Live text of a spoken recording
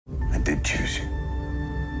did choose you.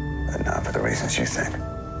 But not for the reasons you think.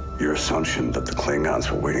 Your assumption that the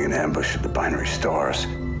Klingons were waiting in ambush at the binary stars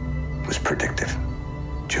was predictive.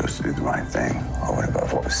 You chose to do the right thing over and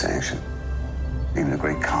above what was sanctioned. Even a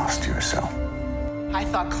great cost to yourself. I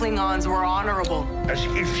thought Klingons were honorable. As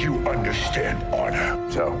if you understand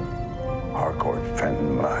honor. So, Harcourt,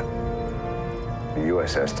 Fenton, Mudd. The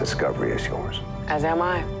USS Discovery is yours. As am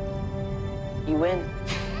I. You win.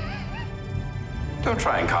 Don't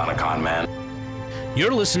try and con a con man.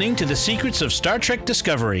 You're listening to The Secrets of Star Trek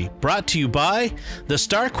Discovery, brought to you by the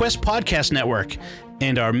StarQuest Podcast Network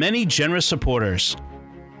and our many generous supporters.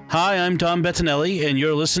 Hi, I'm Dom Bettinelli, and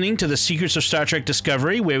you're listening to The Secrets of Star Trek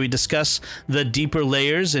Discovery, where we discuss the deeper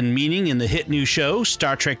layers and meaning in the hit new show,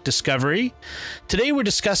 Star Trek Discovery. Today, we're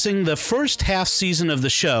discussing the first half season of the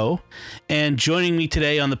show, and joining me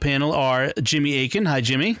today on the panel are Jimmy Aiken. Hi,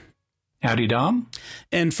 Jimmy. Howdy, Dom.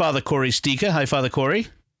 And Father Corey Stika. Hi, Father Corey.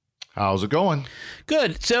 How's it going?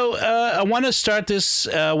 Good. So I want to start this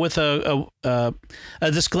with a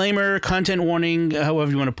disclaimer, content warning, however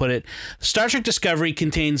you want to put it. Star Trek Discovery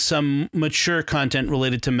contains some mature content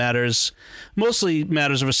related to matters, mostly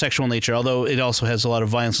matters of a sexual nature, although it also has a lot of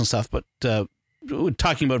violence and stuff. But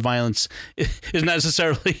talking about violence is not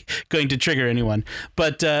necessarily going to trigger anyone.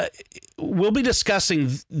 But we'll be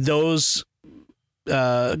discussing those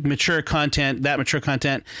mature content,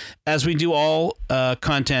 as we do all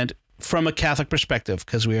content from a Catholic perspective,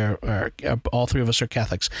 because we are all three of us are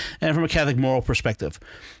Catholics, and from a Catholic moral perspective.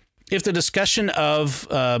 If the discussion of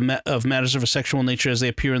matters of a sexual nature as they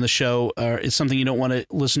appear in the show is something you don't want to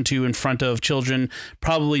listen to in front of children,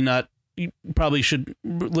 probably not. You probably should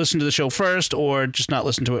listen to the show first, or just not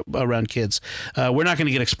listen to it around kids. We're not going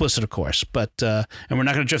to get explicit, of course, but and we're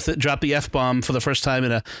not going to drop the F-bomb for the first time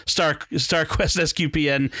in a StarQuest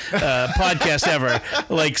SQPN podcast ever,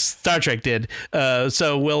 like Star Trek did.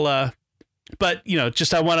 So we'll, but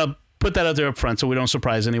just I want to put that out there up front so we don't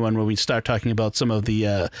surprise anyone when we start talking about some of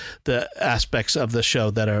the aspects of the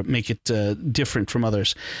show that make it different from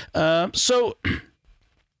others.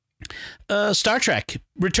 Star Trek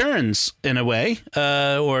returns in a way,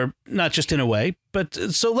 or not just in a way, but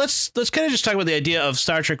so let's kind of just talk about the idea of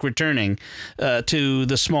Star Trek returning to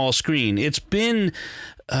the small screen. It's been,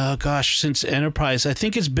 since Enterprise, I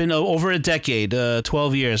think it's been over a decade,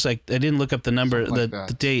 12 years. Like I didn't look up the number,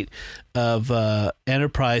 the date of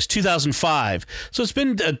Enterprise, 2005. So it's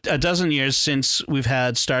been a dozen years since we've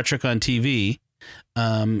had Star Trek on TV,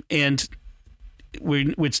 and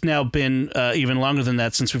it's now been even longer than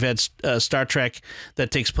that since we've had Star Trek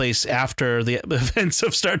that takes place after the events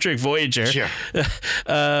of Star Trek Voyager. Sure.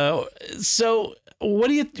 So what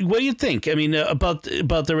do you think? I mean, about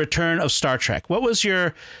the return of Star Trek? What were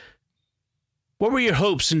your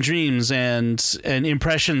hopes and dreams and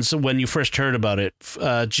impressions when you first heard about it?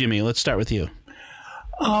 Jimmy, let's start with you.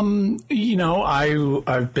 I've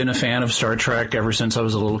been a fan of Star Trek ever since I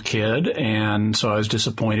was a little kid, and so I was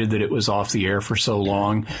disappointed that it was off the air for so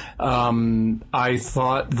long. I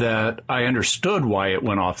thought that I understood why it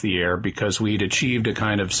went off the air, because we'd achieved a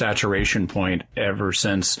kind of saturation point ever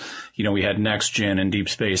since, we had Next Gen and Deep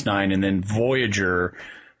Space Nine, and then Voyager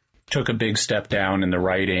took a big step down in the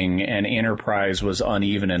writing, and Enterprise was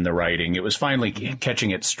uneven in the writing. It was finally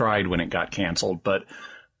catching its stride when it got canceled, but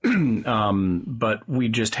we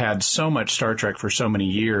just had so much Star Trek for so many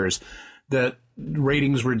years that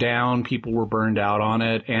ratings were down, people were burned out on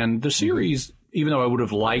it, and the series, even though I would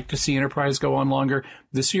have liked to see Enterprise go on longer,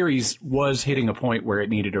 the series was hitting a point where it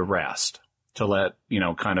needed a rest to let,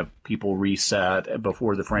 kind of people reset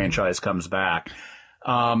before the franchise comes back.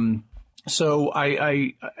 So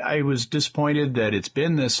I was disappointed that it's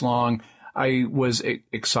been this long. I was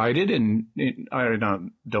excited, and I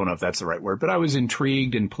don't know if that's the right word, but I was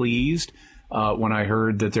intrigued and pleased when I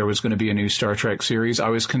heard that there was going to be a new Star Trek series. I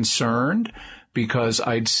was concerned because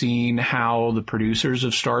I'd seen how the producers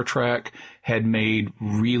of Star Trek had made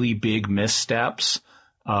really big missteps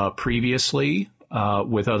previously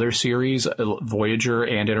with other series. Voyager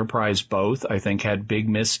and Enterprise both, I think, had big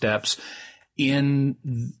missteps on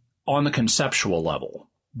the conceptual level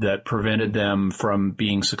that prevented them from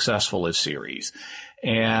being successful as series.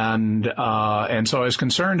 And so I was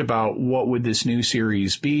concerned about what would this new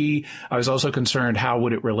series be. I was also concerned how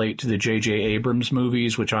would it relate to the J.J. Abrams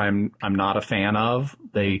movies, which I'm not a fan of.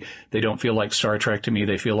 They don't feel like Star Trek to me.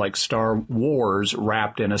 They feel like Star Wars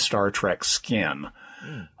wrapped in a Star Trek skin.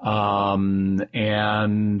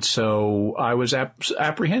 And so I was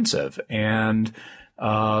apprehensive, and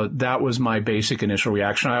that was my basic initial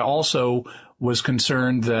reaction. I also was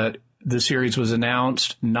concerned that the series was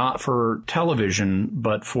announced not for television,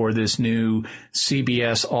 but for this new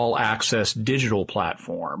CBS All Access digital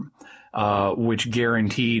platform, which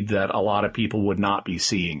guaranteed that a lot of people would not be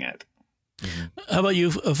seeing it. How about you,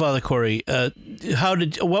 Father Corey?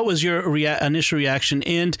 What was your initial reaction,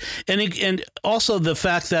 and also the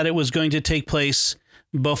fact that it was going to take place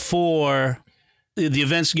before the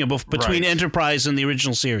events, between Enterprise and the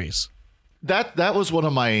original series? That was one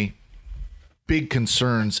of my big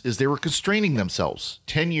concerns, is they were constraining themselves.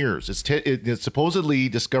 10 years. It's supposedly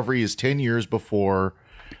Discovery is 10 years before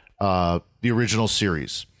the original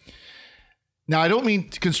series. Now, I don't mean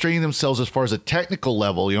constraining themselves as far as a technical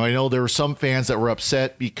level. I know there were some fans that were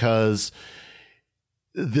upset because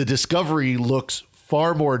the Discovery looks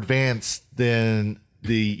far more advanced than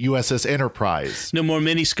the USS Enterprise. No more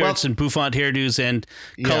mini skirts and bouffant hairdos and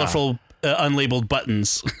colorful unlabeled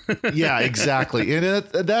buttons. Yeah, exactly. And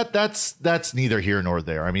that's neither here nor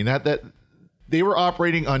there. I mean, that they were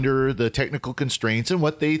operating under the technical constraints and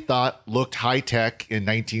what they thought looked high tech in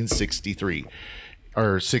 1963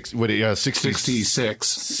 or 66.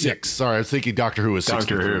 Sorry, I was thinking Doctor Who was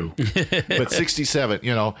 63. But 67,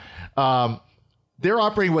 they're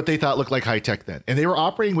operating what they thought looked like high tech then. And they were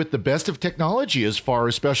operating with the best of technology as far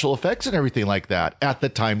as special effects and everything like that at the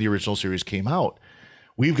time the original series came out.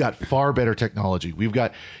 We've got far better technology. We've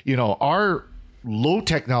got, our low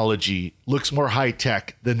technology looks more high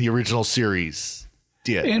tech than the original series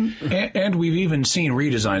did. And we've even seen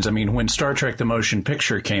redesigns. I mean, when Star Trek The Motion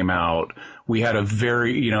Picture came out, we had a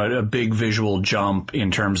very, a big visual jump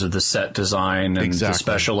in terms of the set design and the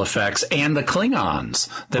special effects and the Klingons.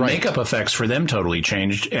 The makeup effects for them totally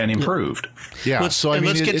changed and improved. Yeah. Let's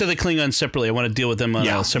get to the Klingons separately. I want to deal with them on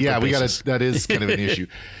a separate basis. That is kind of an issue.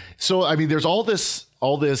 So, I mean, there's all this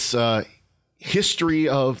history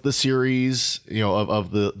of the series,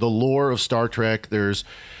 of the lore of Star Trek. There's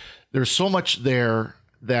so much there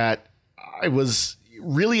that I was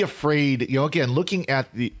really afraid, again, looking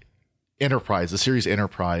at the Enterprise, the series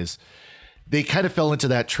Enterprise, they kind of fell into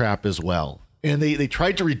that trap as well. And they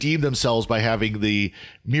tried to redeem themselves by having the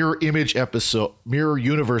mirror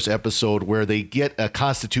universe episode where they get a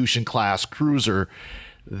Constitution class cruiser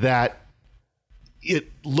that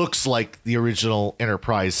it looks like the original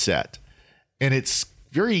Enterprise set. And it's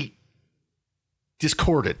very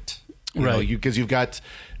discordant, because you've got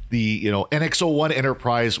the, NX-01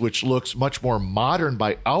 Enterprise, which looks much more modern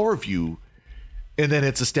by our view. And then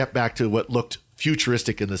it's a step back to what looked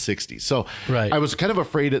futuristic in the 60s. So I was kind of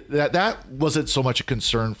afraid that wasn't so much a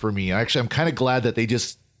concern for me. Actually, I'm kind of glad that they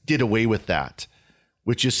just did away with that,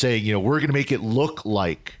 which is saying, we're going to make it look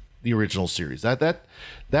like the original series. That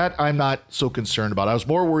I'm not so concerned about. I was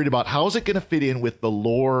more worried about how is it going to fit in with the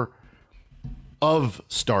lore of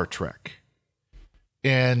Star Trek.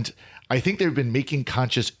 And I think they've been making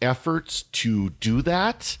conscious efforts to do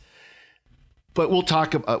that. But we'll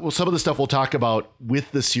talk about some of the stuff we'll talk about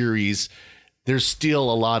with the series. There's still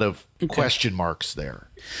a lot of question marks there.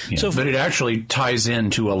 Yeah, but it actually ties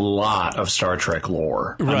into a lot of Star Trek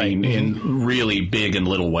lore. I mean, in really big and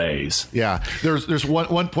little ways. Yeah, there's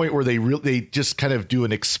one point where they just kind of do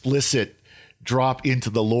an explicit drop into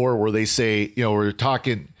the lore where they say, we're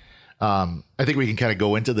talking. I think we can kind of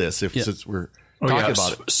go into this since we're talking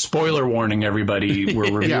about it. Spoiler warning, everybody.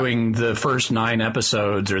 We're reviewing the first 9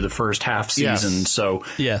 episodes or the first half season. So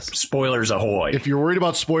spoilers ahoy. If you're worried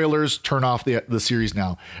about spoilers, turn off the series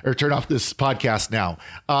now, or turn off this podcast now.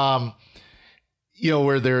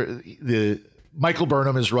 Where the Michael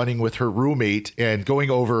Burnham is running with her roommate and going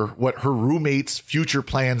over what her roommate's future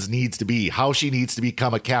plans needs to be, how she needs to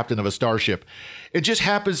become a captain of a starship. It just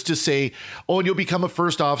happens to say, and you'll become a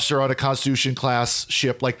first officer on a Constitution class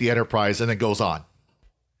ship like the Enterprise, and then goes on.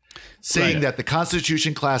 Saying that the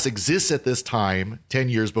Constitution class exists at this time, 10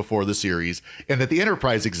 years before the series, and that the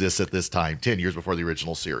Enterprise exists at this time, 10 years before the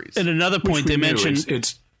original series. And another point they mentioned...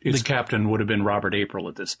 Its captain would have been Robert April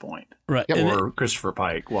at this point. Right. Or Christopher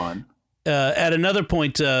Pike, one. At another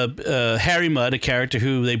point, Harry Mudd, a character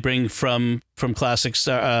who they bring from classic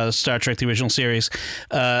Star Trek, the original series,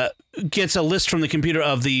 gets a list from the computer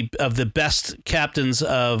of the best captains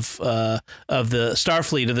of the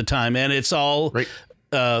Starfleet at the time, and it's all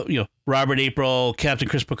Robert April, Captain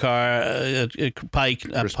Chris Picard, Pike.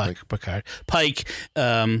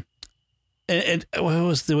 And there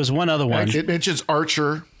was one other one. It mentions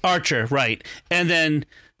Archer. Archer, right, and then.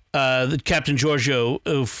 The Captain Giorgio,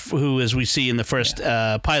 who, as we see in the first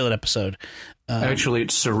pilot episode, actually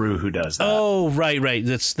it's Saru who does that. Oh, right.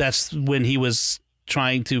 That's when he was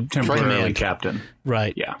trying to temporarily captain.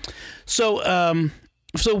 Right. Yeah. So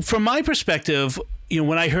from my perspective,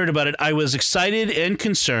 when I heard about it, I was excited and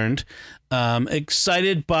concerned.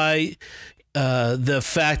 Excited by the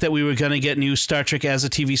fact that we were going to get new Star Trek as a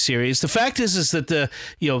TV series. The fact is that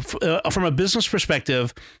from a business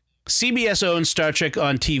perspective, CBS owns Star Trek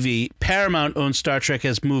on TV. Paramount owns Star Trek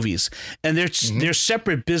as movies, and they're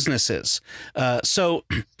separate businesses. So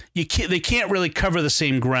they can't really cover the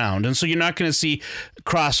same ground, and so you're not going to see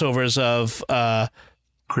crossovers of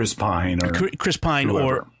Chris Pine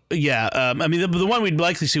or yeah. I mean, the one we'd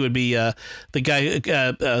likely see would be the guy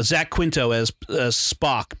Zach Quinto as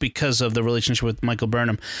Spock because of the relationship with Michael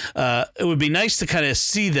Burnham. It would be nice to kind of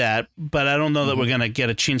see that, but I don't know that we're going to get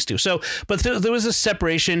a chance to. So, but there was a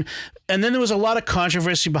separation, and then there was a lot of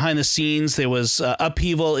controversy behind the scenes. There was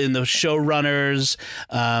upheaval in the showrunners,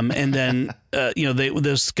 and then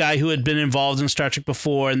this guy who had been involved in Star Trek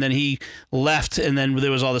before, and then he left, and then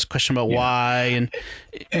there was all this question about why.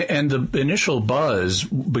 And the initial buzz,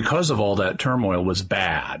 because of all that turmoil, was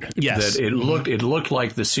bad. Yes. That it looked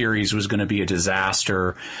like the series was going to be a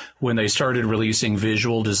disaster. When they started releasing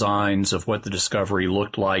visual designs of what the Discovery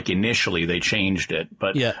looked like, initially they changed it,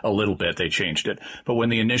 but a little bit they changed it. But when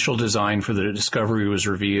the initial design for the Discovery was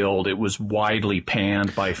revealed, it was widely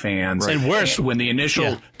panned by fans. And worse, when the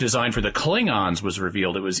initial design for the Klingons was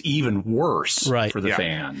revealed, it was even worse for the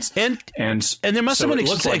fans. And there must have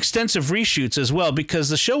been extensive reshoots as well, because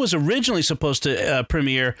the show was originally supposed to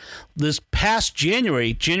premiere this past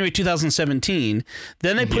January 2017.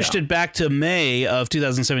 Then they pushed it back to May of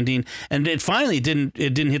 2017, and it finally didn't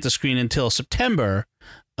hit the screen until September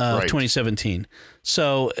of 2017.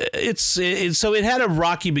 So it had a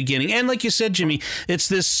rocky beginning, and like you said, Jimmy, it's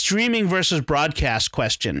this streaming versus broadcast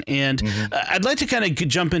question, and I'd like to kind of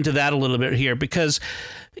jump into that a little bit here, because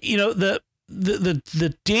the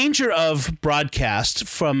danger of broadcast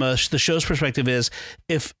from the show's perspective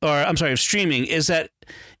of streaming is that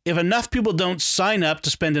if enough people don't sign up to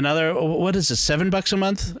spend another, what is it, $7 a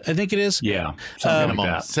month? I think it is. Yeah, something like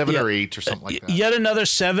that. 7 or 8 or something like that. Yet another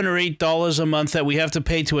 $7 or $8 a month that we have to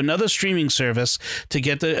pay to another streaming service to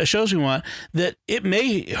get the shows we want. That it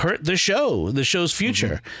may hurt the show's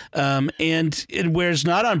future. And where it's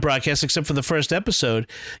not on broadcast, except for the first episode,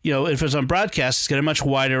 if it's on broadcast, it's got a much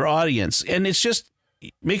wider audience, and it's just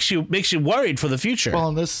makes you worried for the future. Well,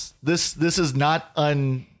 and this is not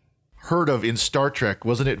unheard of in Star Trek.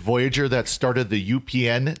 Wasn't it Voyager that started the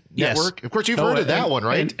UPN network? Of course, you've heard of that one,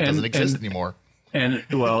 right? It doesn't exist anymore. And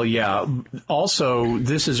well, yeah. Also,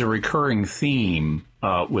 this is a recurring theme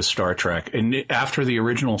with Star Trek. And after the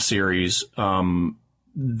original series,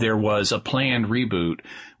 there was a planned reboot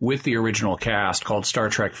with the original cast called Star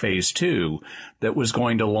Trek Phase 2 that was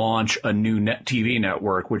going to launch a new TV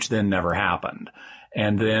network, which then never happened.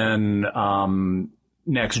 And then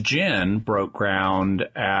Next Gen broke ground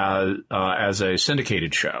as a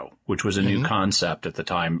syndicated show, which was a new concept at the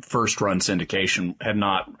time. First run syndication had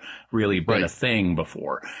not really been a thing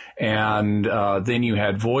before. And then you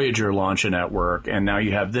had Voyager launch a network, and now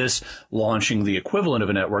you have this launching the equivalent of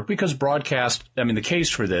a network, because broadcast, I mean, the case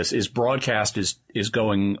for this is broadcast is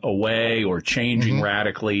going away or changing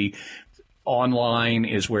radically. Online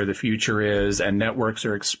is where the future is, and networks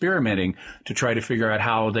are experimenting to try to figure out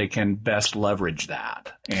how they can best leverage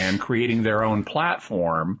that, and creating their own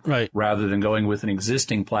platform rather than going with an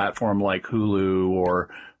existing platform like Hulu or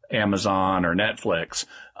Amazon or Netflix,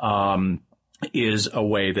 is a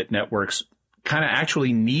way that networks kind of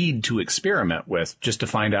actually need to experiment with just to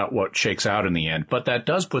find out what shakes out in the end. But that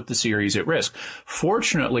does put the series at risk.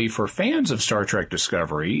 Fortunately for fans of Star Trek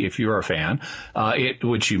Discovery, if you're a fan,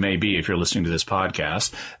 which you may be if you're listening to this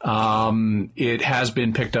podcast, it has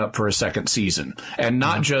been picked up for a second season. And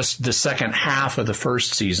not just the second half of the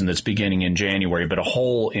first season that's beginning in January, but a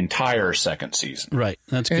whole entire second season. Right.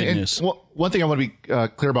 That's good news. One thing I want to be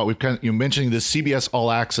clear about, we've kind of mentioning this CBS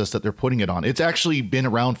All Access that they're putting it on. It's actually been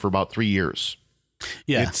around for about 3 years.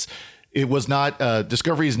 Yeah, it was not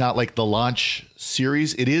Discovery is not like the launch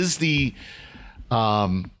series. It is the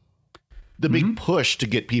big push to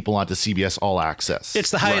get people onto CBS All Access.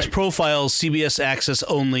 It's the highest profile CBS Access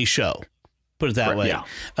only show. Put it that way.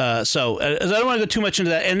 Yeah. So I don't want to go too much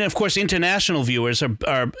into that. And of course, international viewers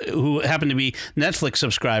are who happen to be Netflix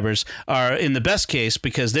subscribers are in the best case,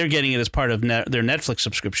 because they're getting it as part of their Netflix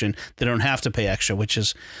subscription. They don't have to pay extra, which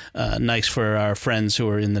is nice for our friends who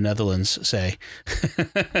are in the Netherlands, say.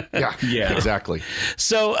 Yeah, exactly.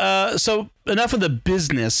 So enough of the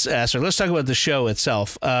business aspect. Let's talk about the show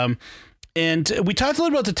itself. And we talked a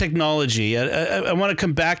little about the technology. I want to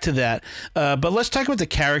come back to that, but let's talk about the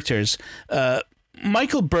characters.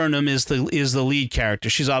 Michael Burnham is the lead character.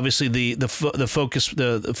 She's obviously the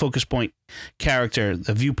focus point character,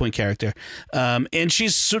 the viewpoint character, and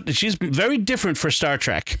she's very different for Star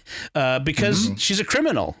Trek because she's a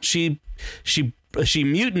criminal. She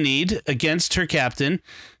mutinied against her captain,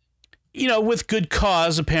 with good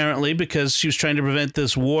cause apparently, because she was trying to prevent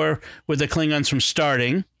this war with the Klingons from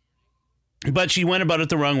starting. But she went about it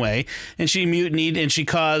the wrong way, and she mutinied, and she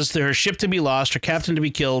caused her ship to be lost, her captain to be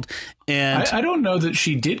killed. And I don't know that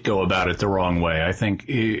she did go about it the wrong way. I think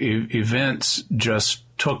events just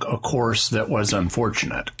took a course that was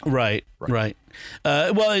unfortunate. Right. Well,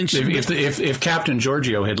 and if Captain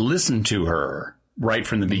Giorgio had listened to her right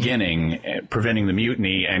from the beginning, preventing the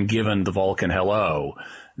mutiny and given the Vulcan hello,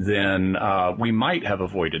 then we might have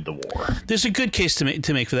avoided the war. There's a good case to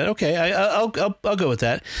make for that. Okay, I'll go with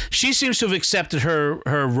that. She seems to have accepted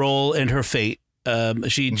her role and her fate.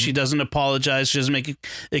 She doesn't apologize. She doesn't make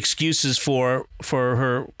excuses for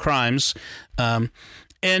her crimes.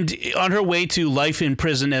 And on her way to life in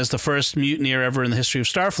prison as the first mutineer ever in the history of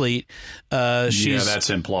Starfleet,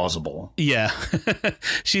 that's implausible. Yeah,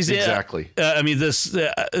 she's exactly. This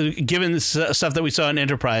given this stuff that we saw in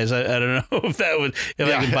Enterprise, I don't know if I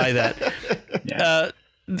could buy that.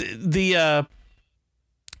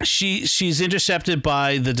 She's intercepted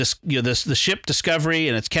by the ship Discovery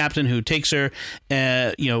and its captain, who takes her,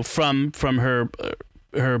 from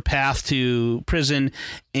her path to prison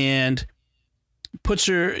and puts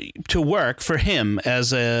her to work for him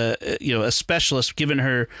as a specialist, given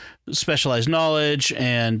her specialized knowledge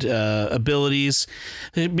and abilities,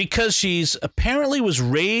 because she's apparently was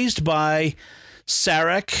raised by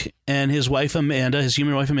Sarek and his wife Amanda, his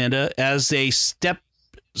human wife Amanda, as a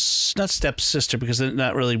not stepsister, because they're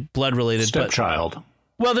not really blood related, stepchild.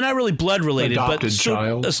 Well, they're not really blood related, adopted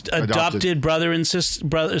child. Adopted brother and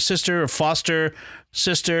sister, or foster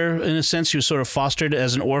sister in a sense. She was sort of fostered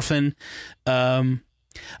as an orphan. To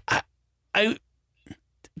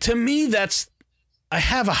me, I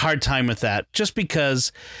have a hard time with that, just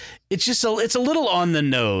because it's a little on the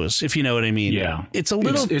nose, if you know what I mean. Yeah, it's a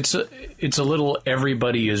little. It's a little.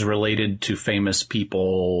 Everybody is related to famous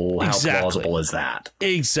people. How plausible is that?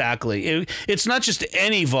 Exactly. It's not just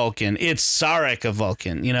any Vulcan. It's Sarek of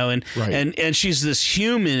Vulcan. And she's this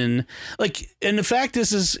human. And the fact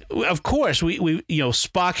is, of course, we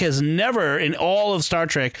Spock has never in all of Star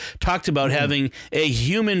Trek talked about having a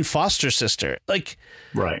human foster sister.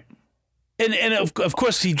 Right. And of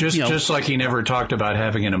course he just like he never talked about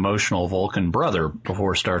having an emotional Vulcan brother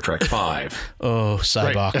before Star Trek V. Oh,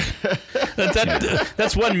 Cybok. Right.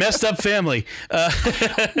 That's one messed up family.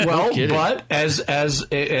 Well, but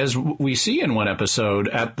as we see in one episode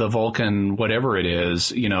at the Vulcan, whatever it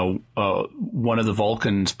is, one of the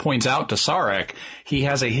Vulcans points out to Sarek he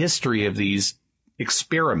has a history of these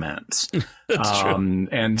experiments. That's true.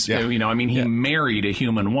 And he married a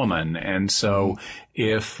human woman, and so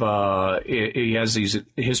if he has these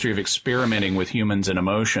history of experimenting with humans and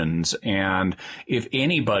emotions, and if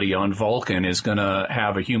anybody on Vulcan is going to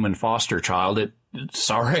have a human foster child,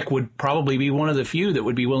 Sarek would probably be one of the few that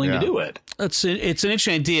would be willing to do it. It's an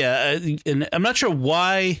interesting idea, and I'm not sure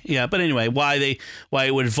why. Yeah, but anyway, why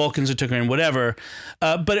it would Vulcans who took her and whatever.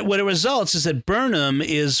 But what it results is that Burnham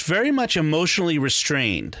is very much emotionally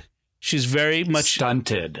restrained. She's very much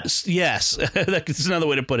stunted. Yes, that's another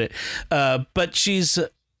way to put it. But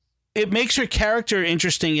it makes her character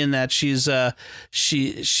interesting in that she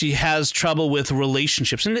has trouble with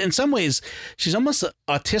relationships, and in some ways she's almost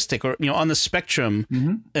autistic, or on the spectrum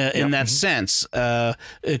in that sense,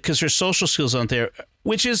 because her social skills aren't there,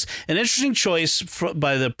 which is an interesting choice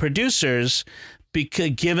by the producers. Because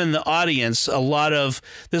given the audience, there's a lot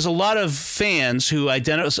of fans who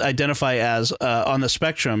identify as on the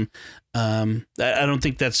spectrum. I don't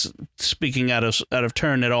think that's speaking out of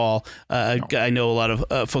turn at all. I know a lot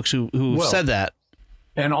of folks who said that.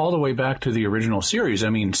 And all the way back to the original series,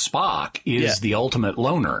 Spock is the ultimate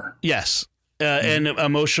loner. Yes. And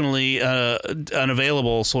emotionally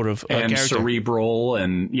unavailable sort of and character. Cerebral,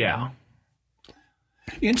 and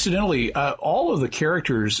Incidentally, all of the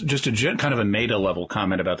characters, just kind of a meta level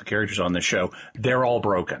comment about the characters on the show, they're all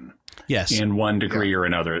broken. Yes. In one degree or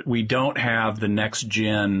another. We don't have the next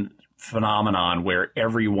gen phenomenon where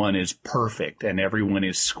everyone is perfect and everyone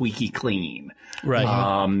is squeaky clean.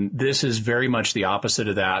 Right. This is very much the opposite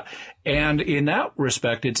of that. And in that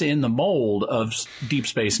respect, it's in the mold of Deep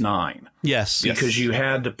Space Nine. Yes. Because you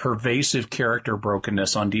had the pervasive character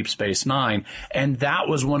brokenness on Deep Space Nine. And that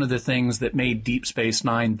was one of the things that made Deep Space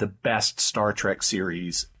Nine the best Star Trek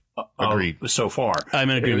series Agreed. So far. I'm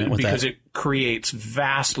in agreement with because that. it creates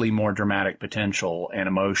vastly more dramatic potential and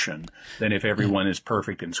emotion than if everyone is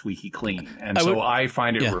perfect and squeaky clean. And I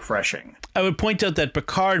find it refreshing. I would point out that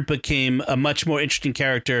Picard became a much more interesting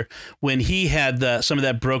character when he had some of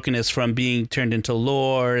that brokenness from being turned into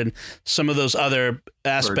lore and some of those other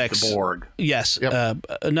aspects. Or the Borg. Yes. Yep.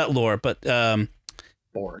 Not lore, but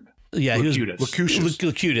Borg. Yeah,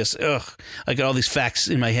 Locutus. Ugh, I got all these facts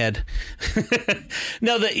in my head.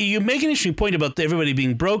 Now, you make an interesting point about everybody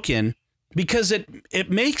being broken, because it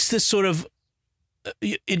makes this sort of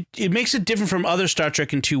it makes it different from other Star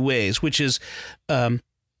Trek in two ways, which is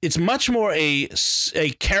it's much more a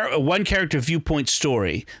one character viewpoint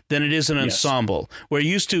story than it is an ensemble. We're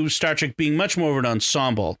used to Star Trek being much more of an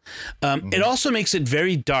ensemble. It also makes it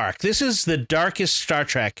very dark. This is the darkest Star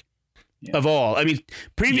Trek of all. I mean,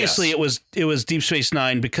 previously it was Deep Space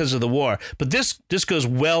Nine because of the war, but this goes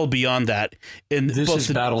well beyond that. This is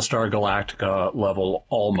Battlestar Galactica level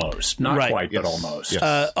almost, not quite, but almost.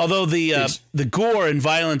 Yes. Although the gore and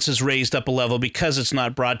violence is raised up a level because it's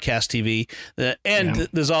not broadcast TV, and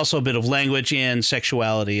there's also a bit of language and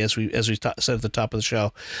sexuality, as we said at the top of the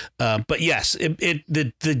show. But yes,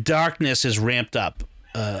 the darkness is ramped up.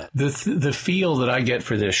 The feel that I get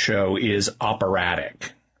for this show is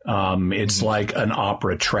operatic. It's like an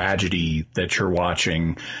opera tragedy that you're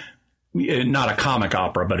watching, not a comic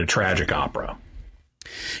opera, but a tragic opera.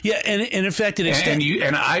 Yeah, and in fact,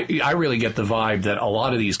 I really get the vibe that a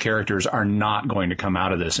lot of these characters are not going to come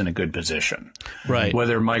out of this in a good position. Right.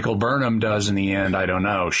 Whether Michael Burnham does in the end, I don't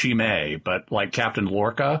know. She may, but like Captain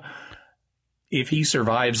Lorca, if he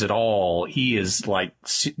survives at all, he is like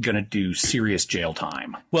going to do serious jail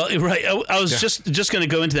time. Well, right. I was just going to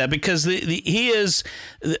go into that because he is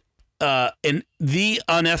the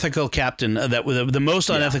unethical captain that the most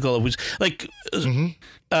unethical was like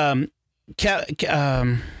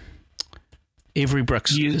Avery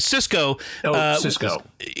Brooks, Cisco. Cisco.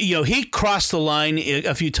 He crossed the line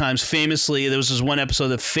a few times. Famously, there was this one episode,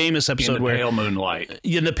 the famous episode in the Pale Moonlight.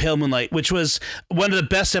 In the Pale Moonlight, which was one of the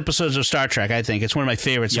best episodes of Star Trek. I think it's one of my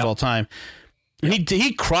favorites of all time.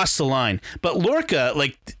 He crossed the line, but Lorca,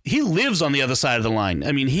 he lives on the other side of the line.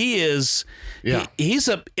 I mean, he is. Yeah. He's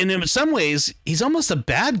in some ways, he's almost a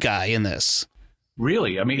bad guy in this.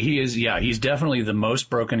 Really? I mean, he is. Yeah, he's definitely the most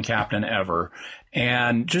broken captain ever.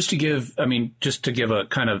 And just to give a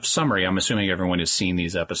kind of summary, I'm assuming everyone has seen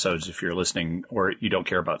these episodes if you're listening or you don't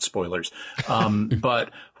care about spoilers.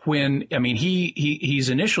 But he's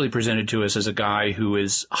initially presented to us as a guy who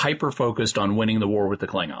is hyper focused on winning the war with the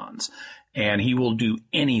Klingons, and he will do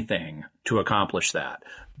anything to accomplish that.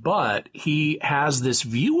 But he has this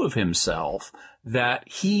view of himself that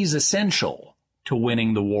he's essential to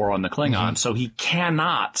winning the war on the Klingons. So he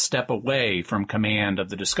cannot step away from command of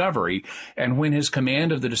the Discovery. And when his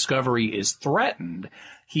command of the Discovery is threatened,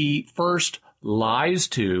 he first lies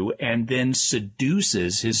to and then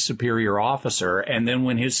seduces his superior officer. And then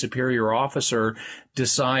when his superior officer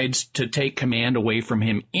decides to take command away from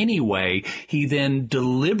him anyway, he then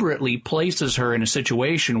deliberately places her in a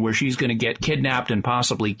situation where she's going to get kidnapped and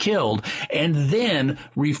possibly killed, and then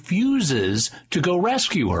refuses to go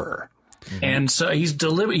rescue her. And so he's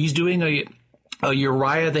doing a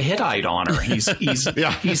Uriah the Hittite on her. He's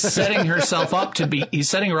setting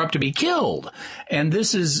her up to be killed. And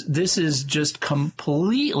this is just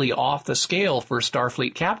completely off the scale for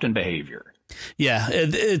Starfleet captain behavior. Yeah,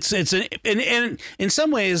 and in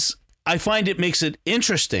some ways I find it makes it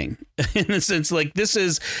interesting in the sense this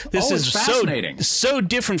is fascinating. so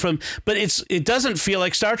different from, but it doesn't feel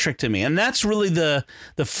like Star Trek to me, and that's really the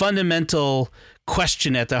fundamental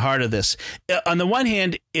question at the heart of this. On the one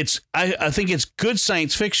hand, I think it's good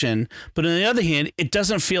science fiction, but on the other hand, it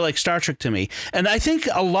doesn't feel like Star Trek to me. And I think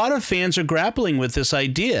a lot of fans are grappling with this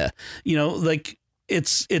idea.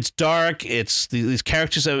 It's dark. It's these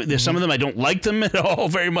characters. There's some of them I don't like them at all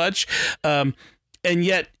very much, and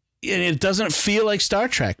yet it doesn't feel like Star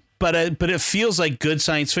Trek. But it feels like good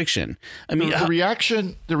science fiction. I mean, the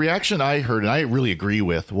reaction I heard, and I really agree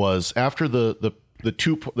with, was after the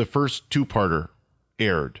first two-parter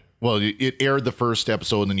aired. Well, it aired the first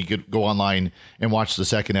episode, and then you could go online and watch the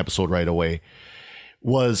second episode right away.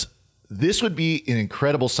 This would be an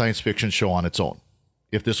incredible science fiction show on its own.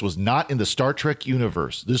 If this was not in the Star Trek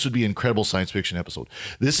universe, this would be an incredible science fiction episode.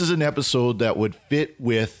 This is an episode that would fit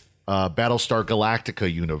with Battlestar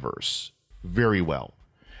Galactica universe very well.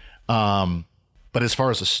 But as far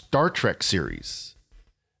as a Star Trek series,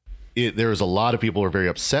 there's a lot of people who are very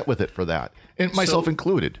upset with it for that, and myself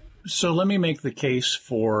included. So let me make the case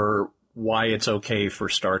for why it's okay for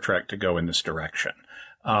Star Trek to go in this direction.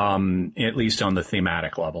 at least on the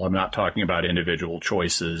thematic level. I'm not talking about individual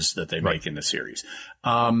choices that they make in the series.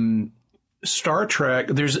 Star Trek,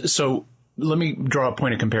 let me draw a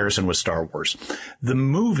point of comparison with Star Wars. The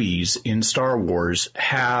movies in Star Wars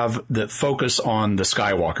that focus on the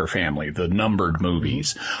Skywalker family, the numbered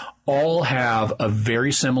movies, all have a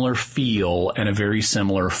very similar feel and a very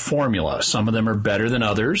similar formula. Some of them are better than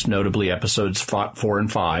others, notably episodes 4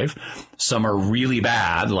 and 5. Some are really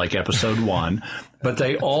bad, like episode 1. But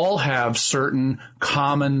they all have certain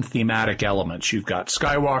common thematic elements. You've got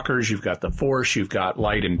Skywalkers, you've got the Force, you've got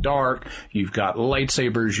light and dark, you've got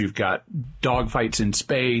lightsabers, you've got dogfights in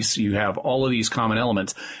space, you have all of these common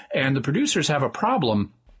elements. And the producers have a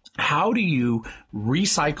problem. How do you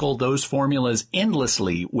recycle those formulas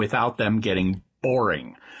endlessly without them getting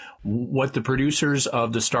boring? What the producers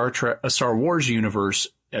of the Star Wars universe,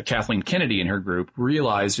 Kathleen Kennedy and her group,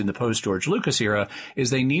 realized in the post-George Lucas era is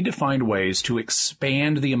they need to find ways to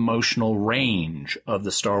expand the emotional range of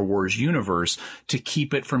the Star Wars universe to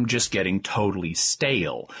keep it from just getting totally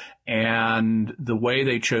stale. And the way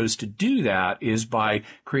they chose to do that is by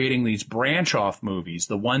creating these branch-off movies,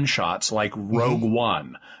 the one-shots like Rogue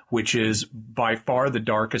One, which is by far the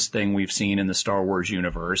darkest thing we've seen in the Star Wars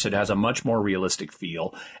universe. It has a much more realistic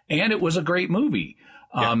feel, and it was a great movie.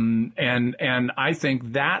 Yeah. And I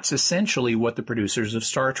think that's essentially what the producers of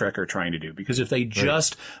Star Trek are trying to do, because if they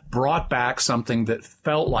just brought back something that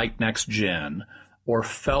felt like Next Gen, or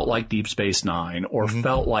felt like Deep Space Nine, or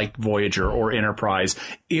felt like Voyager or Enterprise,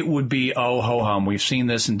 it would be, oh, ho hum, we've seen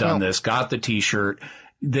this and done this, got the t-shirt.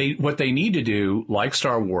 What they need to do, like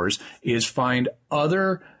Star Wars, is find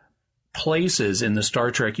other places in the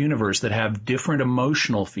Star Trek universe that have different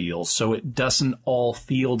emotional feels, so it doesn't all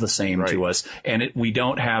feel the same to us, and we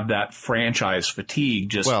don't have that franchise fatigue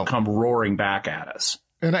just come roaring back at us.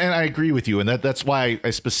 And I agree with you, and that's why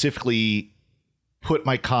I specifically put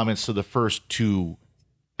my comments to the first 2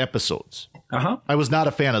 episodes. I was not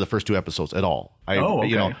a fan of the first 2 episodes at all.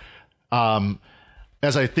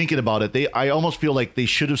 As I'm thinking about it, I almost feel like they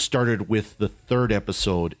should have started with the 3rd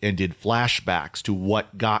episode and did flashbacks to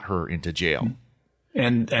what got her into jail.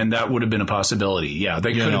 And that would have been a possibility. Yeah,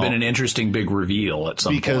 they could have been an interesting big reveal at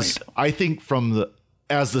some point. Because I think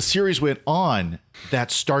as the series went on,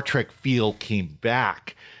 that Star Trek feel came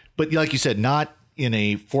back. But like you said, not in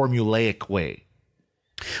a formulaic way.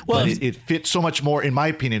 Well, it fits so much more, in my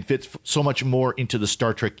opinion, fits so much more into the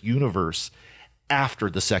Star Trek universe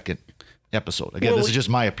after the 2nd episode. Again, this is just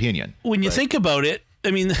my opinion. When you think about it,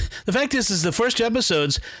 I mean, the fact is the first 2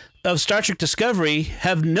 episodes of Star Trek Discovery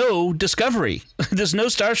have no Discovery. There's no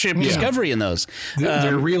Starship Discovery in those.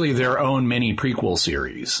 They're really their own mini prequel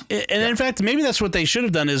series. And in fact, maybe that's what they should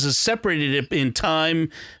have done is separated it in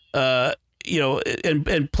time, and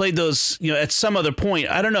played those, at some other point.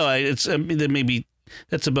 I don't know. Maybe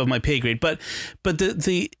that's above my pay grade, but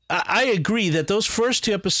I agree that those first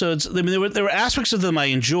 2 episodes, I mean, there were aspects of them I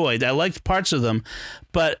enjoyed. I liked parts of them,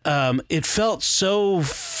 but it felt so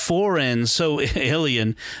foreign, so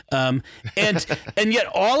alien, and yet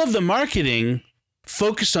all of the marketing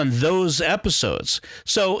focused on those episodes.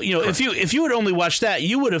 So, if you had only watched that,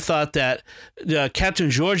 you would have thought that Captain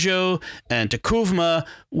Giorgio and Takuvma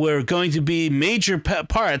were going to be major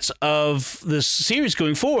parts of this series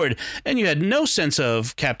going forward, and you had no sense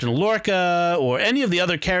of Captain Lorca or any of the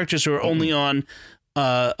other characters who were only on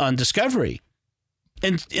Discovery.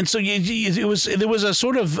 And so there was a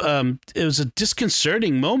sort of it was a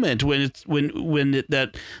disconcerting moment when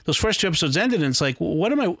those first 2 episodes ended, and it's like,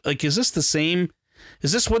 what am I like? Is this the same?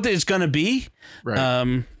 Is this what it's going to be?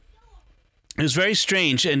 Right. It was very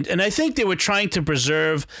strange. And I think they were trying to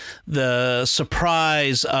preserve the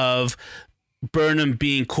surprise of Burnham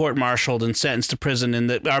being court-martialed and sentenced to prison, and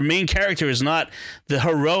that our main character is not the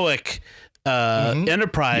heroic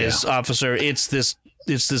Enterprise officer. It's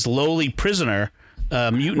this lowly prisoner,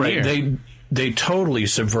 mutineer. Right. They totally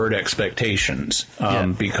subvert expectations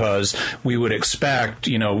because we would expect,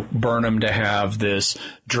 Burnham to have this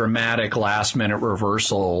dramatic last-minute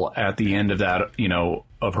reversal at the end of that,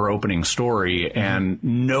 of her opening story. And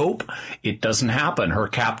nope, it doesn't happen. Her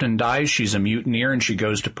captain dies. She's a mutineer, and she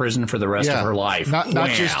goes to prison for the rest of her life. Not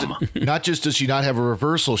just does she not have a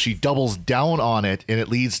reversal, she doubles down on it, and it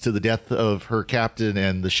leads to the death of her captain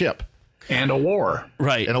and the ship. And a war.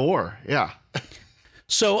 Right. And a war, yeah.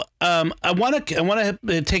 So I want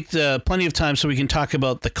to take plenty of time so we can talk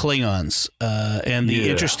about the Klingons and the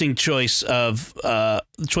interesting choices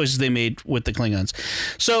they made with the Klingons.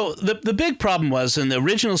 So the big problem was in the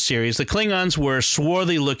original series, the Klingons were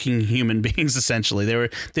swarthy looking human beings. Essentially,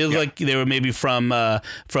 they looked like they were maybe from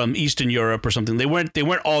Eastern Europe or something. They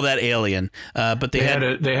weren't all that alien, but they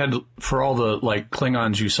had for all the like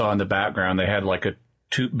Klingons you saw in the background, they had like a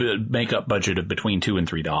makeup budget of between $2 and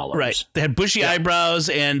 $3. Right. They had bushy eyebrows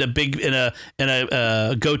and a big and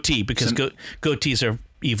a goatee because goatees are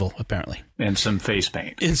evil apparently. And some face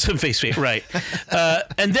paint. Right.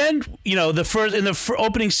 And then, in the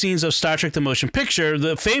opening scenes of Star Trek: The Motion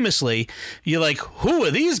Picture, famously, you're like, who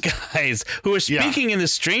are these guys who are speaking in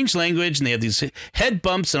this strange language, and they have these head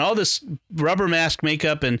bumps and all this rubber mask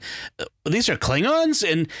makeup, and these are Klingons,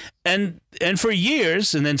 and for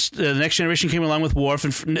years, and then the Next Generation came along with Worf,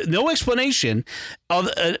 and no explanation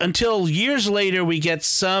until years later we get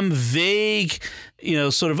some vague,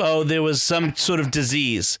 there was some sort of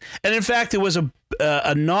disease, and in fact there was a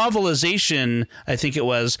novelization, I think it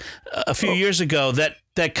was a few years ago that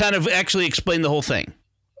kind of actually explained the whole thing.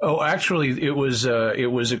 Oh, actually, it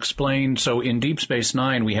was explained. So in Deep Space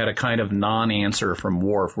Nine, we had a kind of non-answer from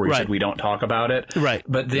Worf where he said we don't talk about it. Right.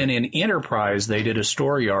 But then in Enterprise, they did a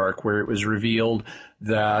story arc where it was revealed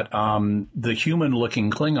that the human-looking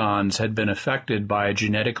Klingons had been affected by a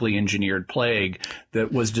genetically engineered plague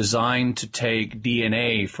that was designed to take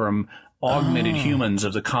DNA from augmented humans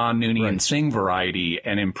of the Khan, Noonien, Singh variety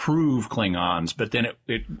and improve Klingons, but then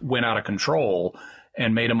it went out of control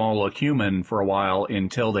and made them all look human for a while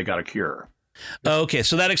until they got a cure. Okay,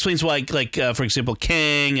 so that explains why, for example,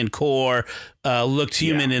 Kang and Kor looked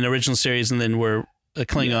human in the original series and then were a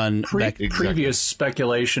Klingon. Previous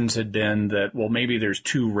speculations had been that, well, maybe there's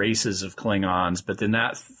two races of Klingons, but then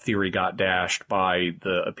that theory got dashed by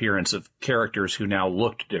the appearance of characters who now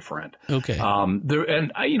looked different. Okay.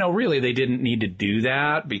 Really, they didn't need to do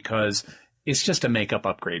that because it's just a makeup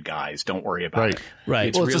upgrade, guys. Don't worry about it. Right.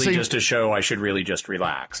 It's really just a show. I should really just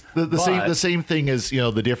relax. The same thing as,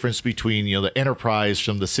 the difference between, the Enterprise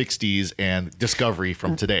from the 60s and Discovery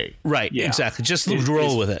from today. Right. Yeah. Exactly. Just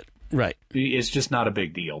roll with it. Right. It's just not a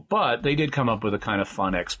big deal. But they did come up with a kind of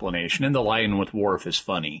fun explanation, and the line with Worf is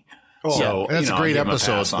funny. Oh, so, and that's a great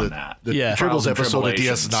episode. The Tribbles episode of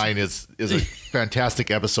DS9 is a fantastic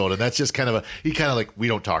episode, and that's just kind of we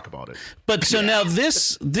don't talk about it. But so now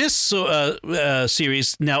this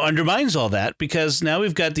series now undermines all that, because now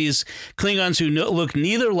we've got these Klingons who look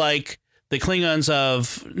neither like the Klingons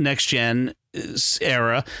of Next Gen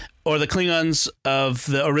era or the Klingons of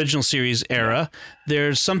the original series era.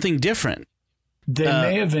 There's something different. They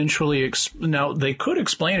may eventually now they could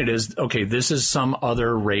explain it as, okay, this is some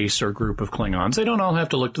other race or group of Klingons. They don't all have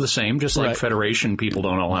to look the same, just like Federation people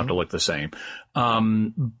don't all have to look the same.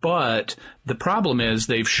 But the problem is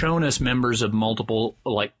they've shown us members of multiple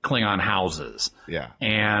Klingon houses. Yeah.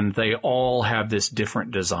 And they all have this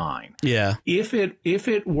different design. Yeah. If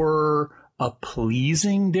it were a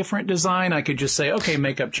pleasing different design, I could just say, okay,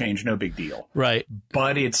 makeup change, no big deal. Right.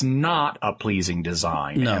 But it's not a pleasing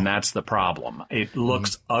design, and that's the problem. It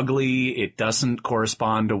looks ugly. It doesn't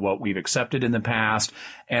correspond to what we've accepted in the past,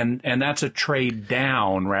 and that's a trade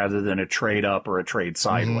down rather than a trade up or a trade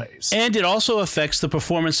sideways. And it also affects the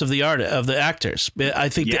performance of the actors. I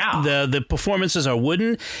think the performances are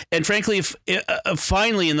wooden, and frankly, if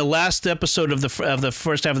finally in the last episode of the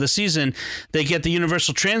first half of the season, they get the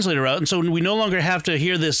universal translator out, and so we no longer have to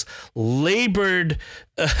hear this labored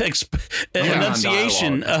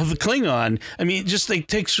enunciation of Klingon. I mean, it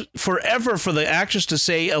takes forever for the actors to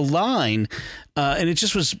say a line, and it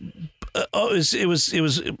just was. It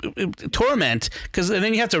was torment, because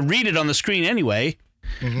then you have to read it on the screen anyway.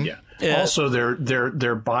 Mm-hmm. Yeah. Also,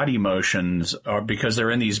 their body motions are, because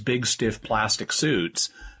they're in these big stiff plastic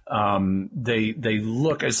suits. They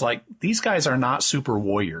look, it's like these guys are not super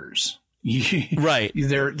warriors. Right.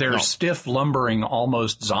 They're stiff, lumbering,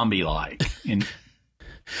 almost zombie-like.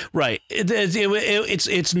 Right.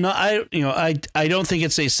 It's not. I don't think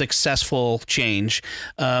it's a successful change,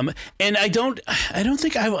 and I don't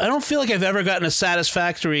feel like I've ever gotten a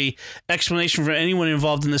satisfactory explanation from anyone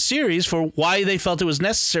involved in the series for why they felt it was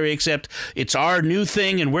necessary. Except it's our new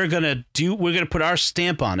thing, and we're gonna put our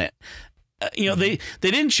stamp on it. They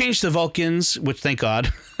didn't change the Vulcans, which thank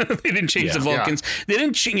God they didn't change the Vulcans. They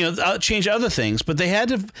didn't change other things, but they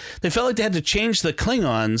felt like they had to change the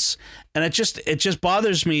Klingons, and it just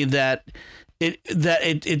bothers me that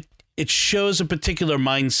it shows a particular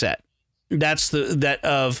mindset. That's that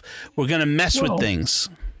of we're going to mess with things.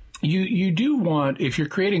 You do want, if you're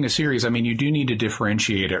creating a series, I mean, you do need to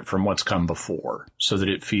differentiate it from what's come before so that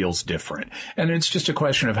it feels different. And it's just a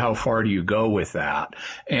question of how far do you go with that?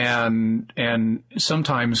 And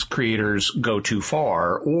sometimes creators go too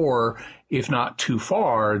far, or if not too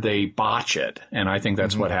far, they botch it. And I think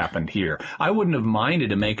that's what happened here. I wouldn't have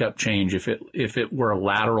minded a makeup change if it were a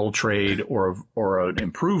lateral trade or an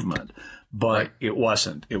improvement, but it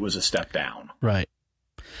wasn't. It was a step down. Right.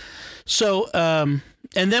 So, and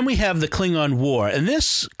then we have the Klingon War, and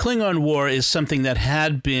this Klingon War is something that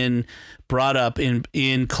had been brought up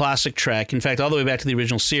in classic Trek. In fact, all the way back to the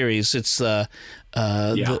original series. It's a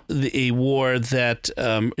war that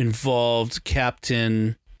involved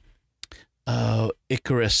Captain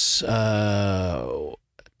Icarus.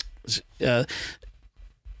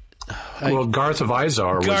 Garth of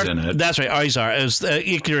Izar was in it. That's right, Izar. It was,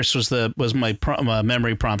 Icarus was my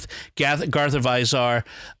memory prompt. Garth of Izar,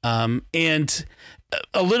 and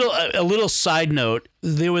a little side note.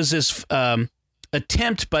 There was this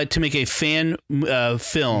attempt to make a fan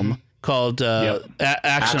film called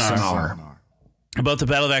Axanar. About the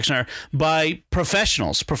Battle of Axanar by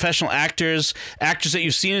professional actors that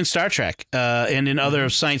you've seen in Star Trek and in other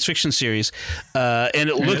science fiction series, and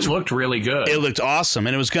it looked really good. It looked awesome,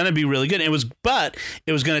 and it was going to be really good. But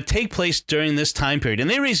it was going to take place during this time period, and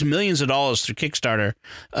they raised millions of dollars through Kickstarter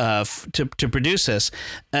to produce this,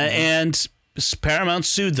 and Paramount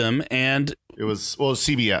sued them, and it was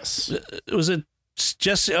CBS. It was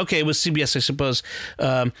It was CBS, I suppose.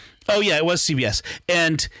 It was CBS,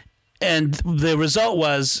 And the result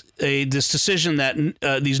was this decision that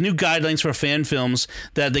these new guidelines for fan films,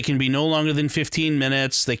 that they can be no longer than 15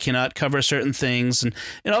 minutes, they cannot cover certain things, and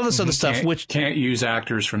all this other stuff. Which can't use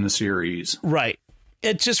actors from the series. Right.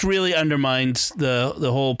 It just really undermines the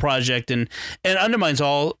whole project and undermines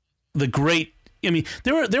all the great. I mean,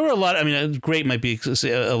 there were a lot. I mean, great might be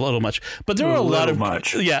a little much, but there were a lot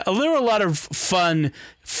of fun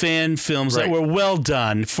fan films that were well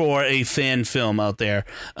done for a fan film out there.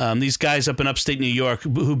 These guys up in upstate New York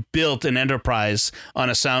who built an Enterprise on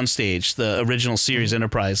a soundstage, the original series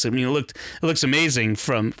Enterprise. I mean, it looks amazing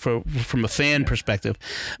from a fan perspective.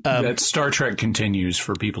 That Star Trek Continues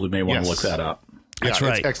for people who may want to look that up. That's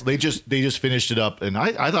right. They just finished it up, and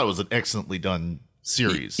I thought it was an excellently done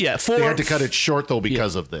series. Yeah, they had to cut it short though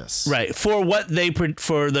because of this. Right, for what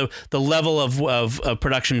for the level of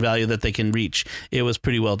production value that they can reach, it was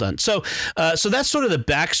pretty well done. So that's sort of the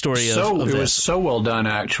backstory of this. It was so well done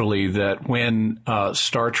actually that when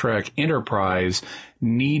Star Trek Enterprise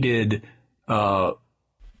needed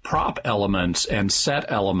prop elements and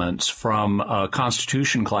set elements from a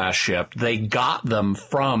Constitution class ship, they got them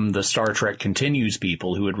from the Star Trek Continues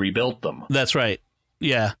people who had rebuilt them. That's right.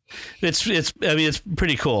 Yeah, it's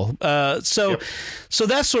pretty cool. So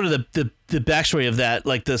that's sort of the backstory of that.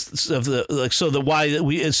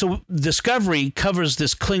 So Discovery covers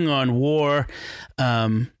this Klingon War.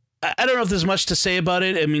 I don't know if there's much to say about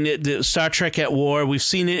it. I mean, Star Trek at War. We've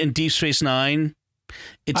seen it in Deep Space Nine.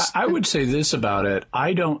 I would say this about it.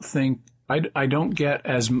 I don't get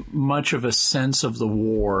as much of a sense of the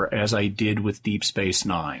war as I did with Deep Space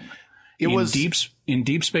Nine. In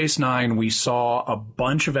Deep Space Nine, we saw a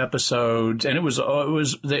bunch of episodes, and it was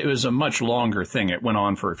a much longer thing. It went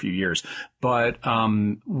on for a few years, but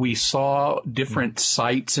we saw different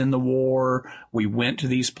sites in the war. We went to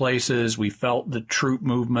these places. We felt the troop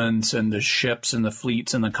movements and the ships and the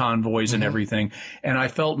fleets and the convoys and everything. And I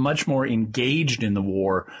felt much more engaged in the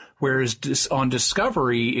war. Whereas on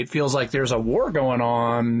Discovery, it feels like there's a war going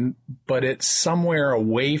on, but it's somewhere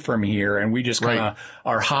away from here, and we just kind of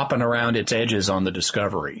are hopping around its edges on the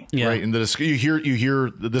Discovery. Yeah. Right, and you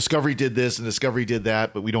hear the Discovery did this and Discovery did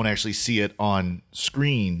that, but we don't actually see it on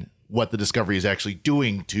screen what the Discovery is actually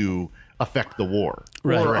doing to affect the war.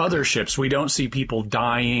 Or other ships. We don't see people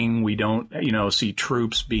dying. We don't, see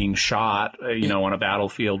troops being shot, on a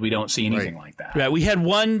battlefield. We don't see anything like that. Right. We had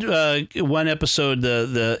one episode,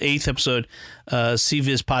 the 8th episode, Si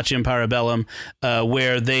Vis Pacem Parabellum,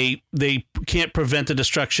 where they can't prevent the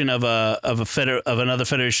destruction of another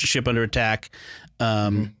Federation ship under attack.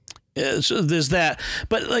 So there's that,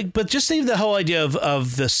 but just think of the whole idea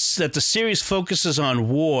of this, that the series focuses on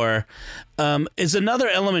war, is another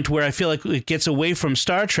element where I feel like it gets away from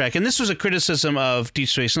Star Trek. And this was a criticism of Deep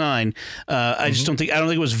Space Nine. I don't think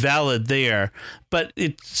it was valid there, but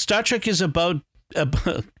Star Trek is about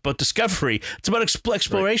discovery. It's about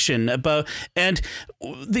exploration.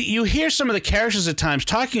 You hear some of the characters at times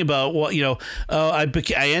talking about I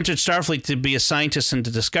entered Starfleet to be a scientist and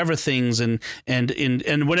to discover things, and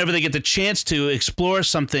whenever they get the chance to explore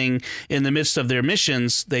something in the midst of their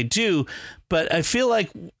missions, they do. But I feel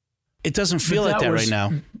like It doesn't feel like that right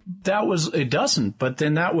now. It doesn't, but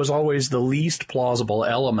then that was always the least plausible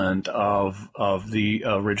element of the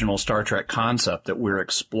original Star Trek concept, that we're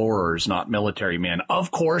explorers, not military men.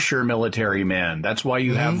 Of course you're military men. That's why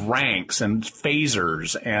you have ranks and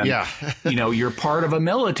phasers and, you're part of a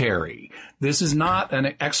military. This is not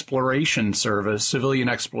an exploration service, civilian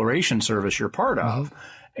exploration service you're part of.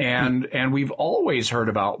 And we've always heard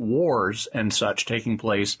about wars and such taking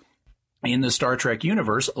place in the Star Trek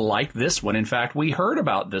universe, like this one. In fact, we heard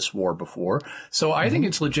about this war before. So I think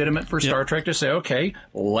it's legitimate for Star Trek to say, okay,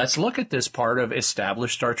 let's look at this part of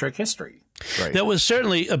established Star Trek history. Right. That was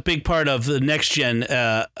certainly a big part of the Next Gen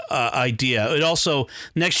idea. It also,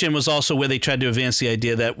 Next Gen was also where they tried to advance the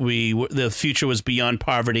idea that the future was beyond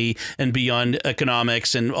poverty and beyond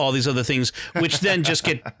economics and all these other things, which then just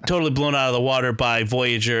get totally blown out of the water by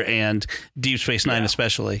Voyager and Deep Space Nine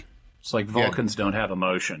especially. It's like Vulcans don't have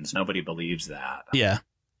emotions. Nobody believes that. Yeah.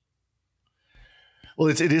 Well,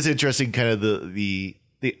 it is interesting, kind of the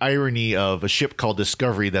irony of a ship called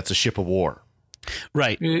Discovery that's a ship of war.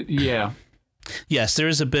 Right. Yeah. Yes, there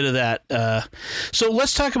is a bit of that. So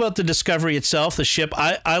let's talk about the Discovery itself, the ship.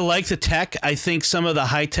 I like the tech. I think some of the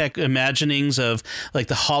high-tech imaginings of like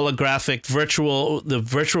the holographic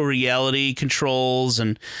virtual reality controls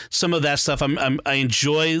and some of that stuff I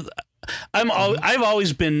enjoy. I've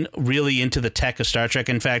always been really into the tech of Star Trek.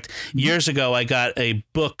 In fact, years ago, I got a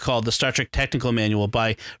book called The Star Trek Technical Manual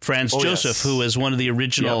by Franz Joseph, who was one of the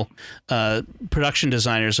original production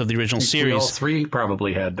designers of the original series. We all three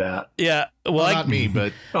probably had that. Yeah. Well, not me,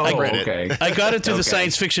 but I read it. I got it through the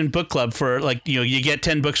science fiction book club for you get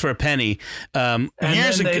 10 books for a penny. And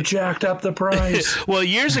then they jacked up the price. Well,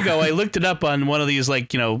 years ago, I looked it up on one of these what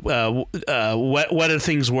are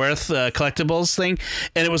things worth collectibles thing,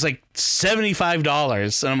 and it was like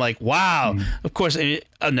 $75, and I'm like, wow. Of course,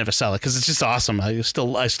 I'll never sell it because it's just awesome. I still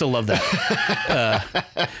love that.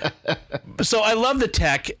 So I love the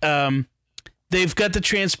tech. They've got the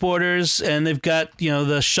transporters and they've got,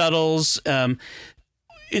 the shuttles.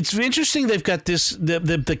 It's interesting. They've got this,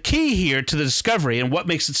 the key here to the Discovery and what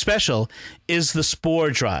makes it special is the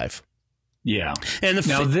spore drive. Yeah. And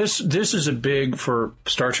this is a big, for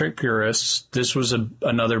Star Trek purists, this was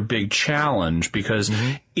another big challenge because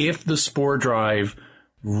if the spore drive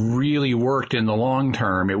really worked in the long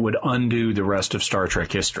term, it would undo the rest of Star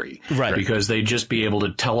Trek history. Right. Because they'd just be able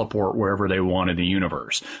to teleport wherever they want in the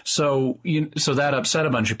universe. So that upset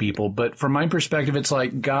a bunch of people. But from my perspective, it's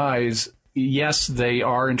like, guys, yes, they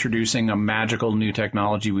are introducing a magical new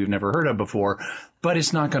technology we've never heard of before, but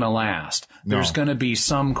it's not going to last. No. There's going to be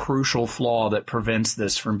some crucial flaw that prevents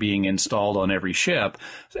this from being installed on every ship.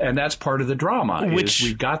 And that's part of the drama.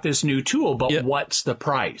 We've got this new tool, but what's the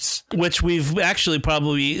price? Which we've actually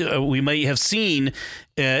probably, we might have seen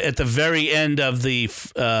at the very end of the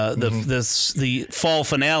fall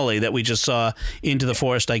finale that we just saw, Into the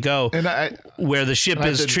Forest I Go, where the ship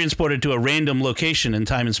is transported to a random location in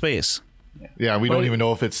time and space. Yeah, we don't even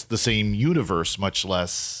know if it's the same universe, much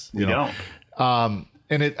less, you know.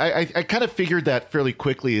 And I kind of figured that fairly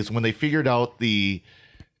quickly is when they figured out the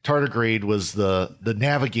tardigrade was the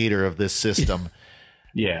navigator of this system.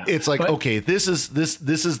 Yeah. It's like, okay, this is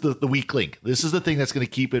the weak link. This is the thing that's going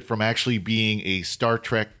to keep it from actually being a Star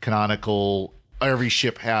Trek canonical, every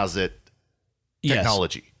ship has it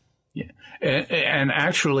technology. Yes. Yeah. And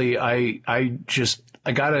actually,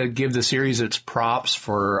 I got to give the series its props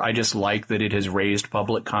for, I just like that it has raised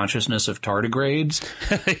public consciousness of tardigrades.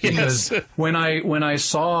 Because when I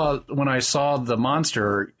saw the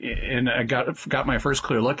monster and I got my first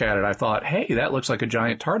clear look at it, I thought, hey, that looks like a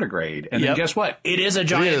giant tardigrade. And then guess what? It is a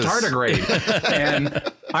giant tardigrade.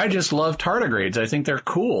 And I just love tardigrades. I think they're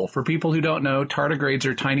cool. For people who don't know, tardigrades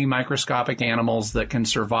are tiny microscopic animals that can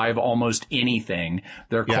survive almost anything.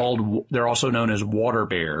 They're also known as water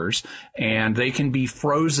bears, and they can be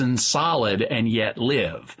frozen solid and yet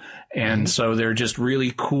live. And so they're just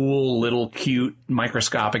really cool, little, cute,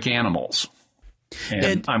 microscopic animals.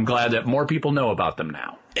 And I'm glad that more people know about them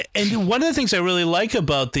now. And one of the things I really like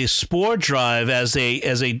about the spore drive as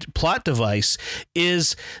a plot device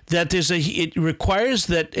is that it requires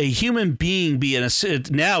that a human being be a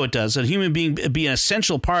human being be an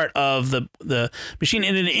essential part of the machine,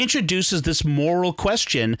 and it introduces this moral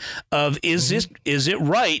question of is it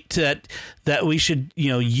right that we should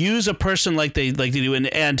use a person like they do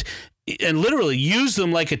and literally use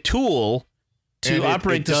them like a tool to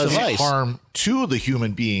operate this device. to the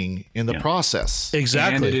human being in the process.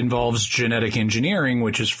 Exactly. And it involves genetic engineering,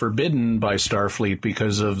 which is forbidden by Starfleet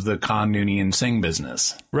because of the Khan Noonien Singh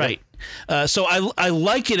business. Right. So I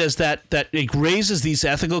like it as that it raises these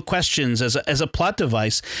ethical questions as a plot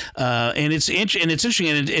device, and it's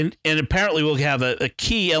interesting, and apparently we'll have a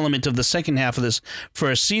key element of the second half of this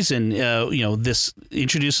first season. This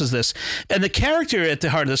introduces this, and the character at the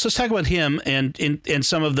heart of this. Let's talk about him and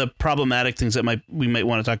some of the problematic things that we might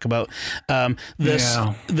want to talk about. Stamets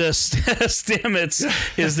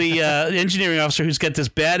is the engineering officer who's got this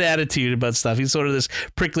bad attitude about stuff. He's sort of this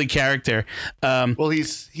prickly character. Well,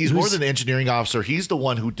 he's more than an engineering officer. He's the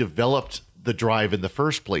one who developed the drive in the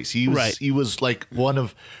first place. He was like one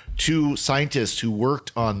of two scientists who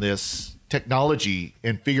worked on this technology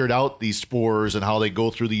and figured out these spores and how they go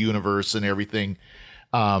through the universe and everything.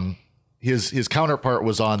 His counterpart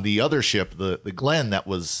was on the other ship, the Glenn, that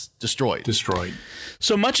was destroyed.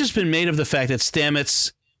 So much has been made of the fact that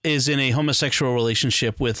Stamets is in a homosexual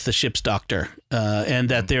relationship with the ship's doctor, and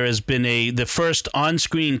that there has been the first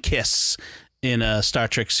on-screen kiss in a Star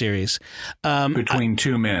Trek series. Between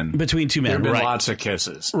two men. There have been lots of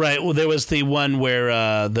kisses. Right. Well, there was the one where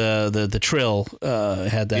the Trill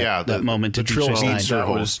had that moment. The Trill meets her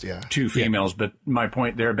host. Two females, but my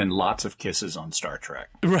point, there have been lots of kisses on Star Trek.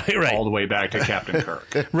 Right. All the way back to Captain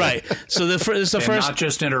Kirk. Right. So the first, not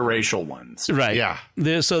just interracial ones. Right. Yeah.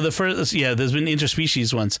 There's been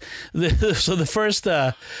interspecies ones. So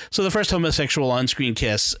the first homosexual on-screen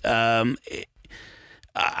kiss.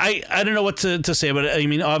 I don't know what to say about it. I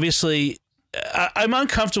mean, obviously, I'm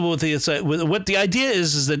uncomfortable with with what the idea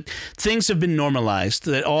is that things have been normalized,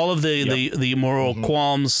 that all of the moral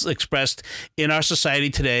qualms expressed in our society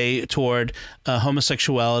today toward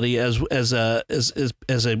homosexuality as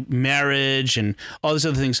a marriage and all these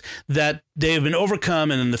other things, that they have been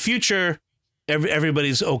overcome, and in the future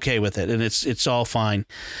everybody's okay with it and it's all fine.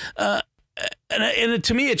 And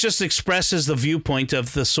to me, it just expresses the viewpoint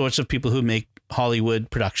of the sorts of people who make Hollywood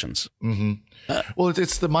productions. Well,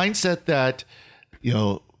 it's the mindset that,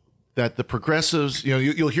 that the progressives,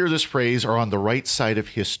 you'll hear this phrase, are on the right side of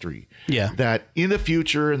history. Yeah. That in the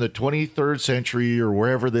future, in the 23rd century or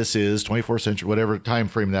wherever this is, 24th century, whatever time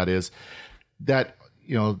frame that is, that,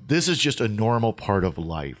 this is just a normal part of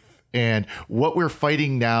life. And what we're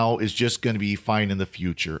fighting now is just going to be fine in the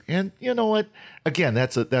future. And you know what? Again,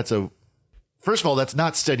 that's first of all, that's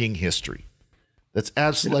not studying history. That's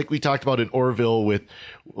absolutely, like we talked about in Orville with,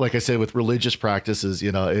 like I said, with religious practices,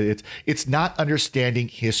 it's not understanding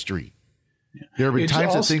history. There have been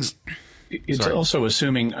times that things. It's also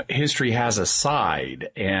assuming history has a side,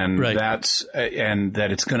 and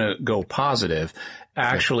that it's going to go positive.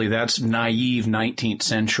 Actually, that's naive 19th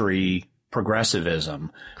century progressivism,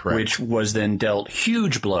 which was then dealt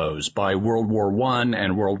huge blows by World War I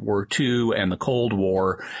and World War II and the Cold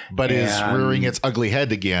War. But is rearing its ugly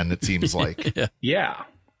head again, it seems like. Yeah.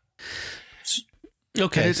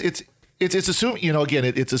 Okay. And it's assuming, again,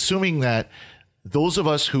 it's assuming that those of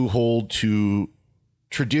us who hold to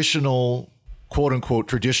traditional, quote unquote,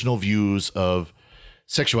 traditional views of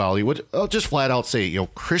sexuality, would I'll just flat out say,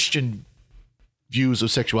 Christian views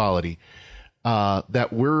of sexuality,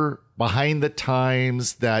 that we're behind the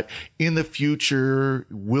times, that in the future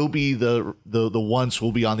we'll be the ones who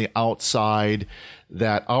will be on the outside,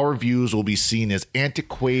 that our views will be seen as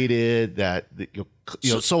antiquated, that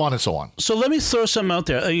so on and so on. So let me throw something out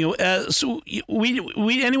there.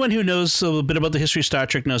 Anyone who knows a little bit about the history of Star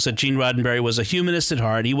Trek knows that Gene Roddenberry was a humanist at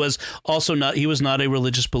heart. He was not a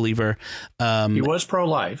religious believer. He was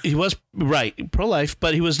pro-life. He was pro-life,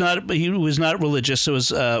 but he was not religious. It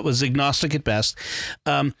was agnostic at best.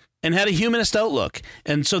 And had a humanist outlook.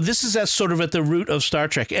 And so this is sort of at the root of Star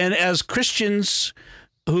Trek. And as Christians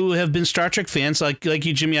who have been Star Trek fans, like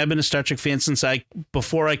you, Jimmy, I've been a Star Trek fan since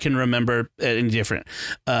before I can remember any different.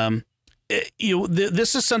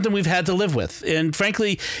 This is something we've had to live with. And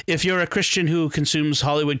frankly, if you're a Christian who consumes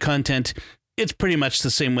Hollywood content, it's pretty much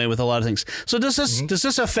the same way with a lot of things. So does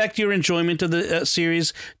this affect your enjoyment of the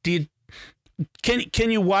series?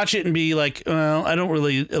 Can you watch it and be like, well, I don't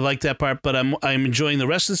really like that part, but I'm enjoying the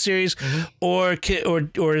rest of the series, or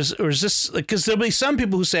is this, because there'll be some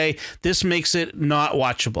people who say this makes it not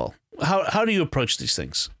watchable. How do you approach these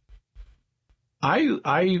things?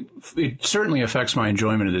 It certainly affects my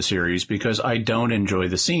enjoyment of the series because I don't enjoy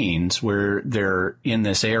the scenes where they're in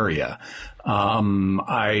this area.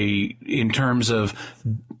 In terms of,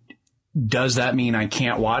 does that mean I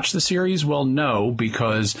can't watch the series? Well, no,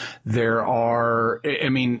 because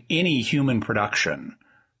any human production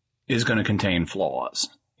is going to contain flaws.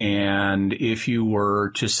 And if you were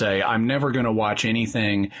to say, I'm never going to watch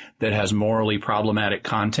anything that has morally problematic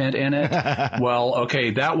content in it, well, okay,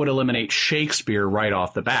 that would eliminate Shakespeare right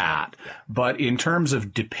off the bat. But in terms of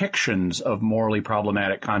depictions of morally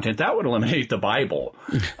problematic content, that would eliminate the Bible,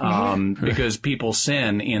 because people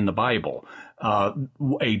sin in the Bible.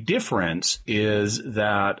 A difference is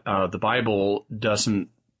that the Bible doesn't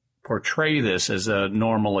portray this as a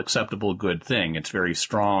normal, acceptable, good thing. It's very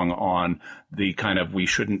strong on the kind of we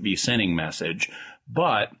shouldn't be sinning message.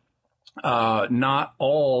 But not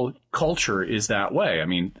all culture is that way. I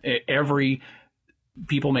mean,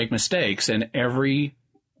 people make mistakes, and every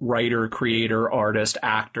writer, creator, artist,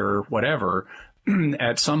 actor, whatever,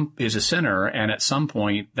 is a sinner, and at some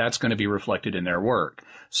point that's going to be reflected in their work.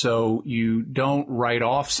 So you don't write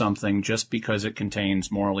off something just because it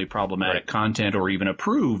contains morally problematic content or even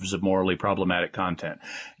approves of morally problematic content.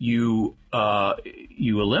 You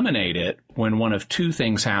eliminate it when one of two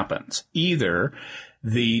things happens. Either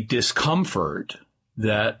the discomfort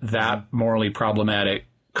that morally problematic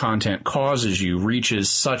content causes you reaches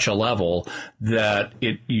such a level that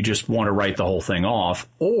you just want to write the whole thing off,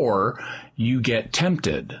 or you get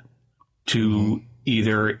tempted to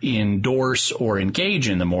either endorse or engage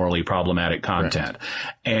in the morally problematic content.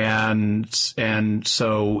 And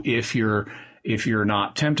so if you're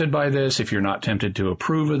not tempted by this, if you're not tempted to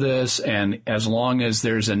approve of this, and as long as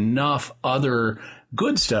there's enough other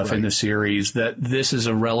good stuff in the series, that this is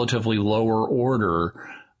a relatively lower order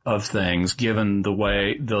of things, given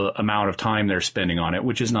the amount of time they're spending on it,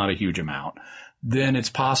 which is not a huge amount, then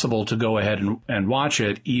it's possible to go ahead and watch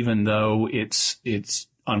it, even though it's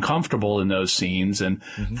uncomfortable in those scenes. And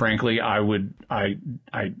frankly, I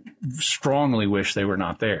strongly wish they were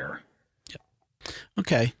not there.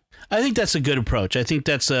 Okay. I think that's a good approach. I think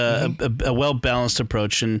that's a well-balanced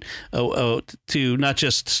approach, and to not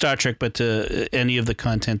just Star Trek, but to any of the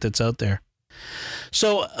content that's out there.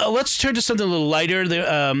 So let's turn to something a little lighter.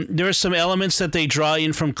 There are some elements that they draw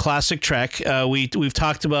in from classic Trek. We've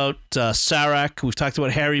talked about Sarek. We've talked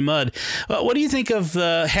about Harry Mudd. What do you think of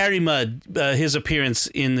Harry Mudd, his appearance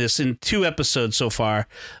in 2 episodes so far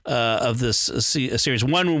of this series,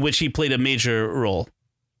 one in which he played a major role?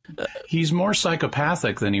 He's more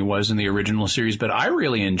psychopathic than he was in the original series, but I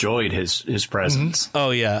really enjoyed his presence.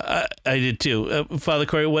 Oh, yeah, I did too. Father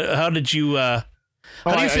Corey, how did you...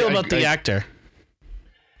 How do you feel about the actor?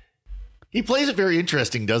 He plays it very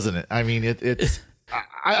interesting, doesn't it? I mean, it's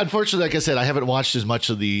unfortunately, like I said, I haven't watched as much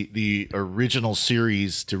of the original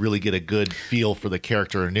series to really get a good feel for the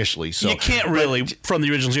character initially. So you can't really from the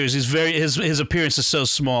original series. He's his appearance is so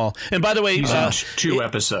small. And by the way, he's in 2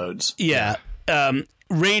 episodes. Yeah.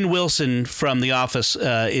 Rainn Wilson from The Office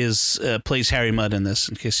plays Harry Mudd in this.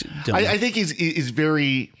 In case you don't know. I think he's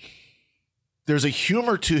very. There's a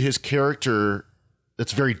humor to his character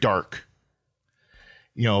that's very dark,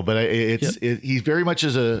 but he's very much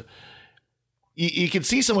you can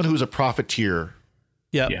see someone who's a profiteer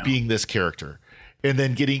being this character, and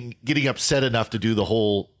then getting upset enough to do the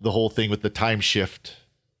whole thing with the time shift,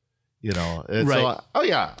 and so,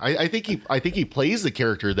 I think he plays the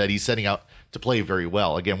character that he's setting out to play very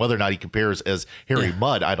well. Again, whether or not he compares as Harry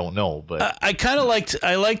Mudd, I don't know, but I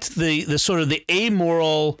liked the sort of the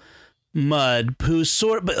amoral Mudd, who's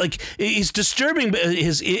but like he's disturbing, but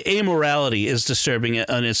his amorality is disturbing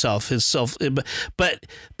on itself, but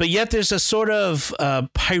yet there's a sort of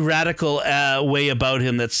piratical way about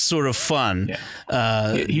him that's sort of fun.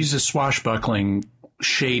 He's a swashbuckling,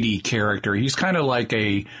 shady character. He's kind of like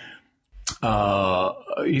he's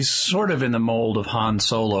sort of in the mold of Han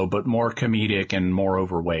Solo, but more comedic and more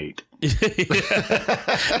overweight.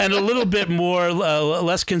 And a little bit more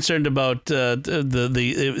less concerned about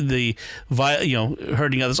the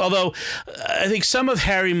hurting others. Although I think some of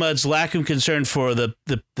Harry Mudd's lack of concern for the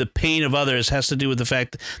pain of others has to do with the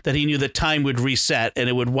fact that he knew that time would reset and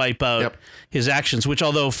it would wipe out his actions. Which,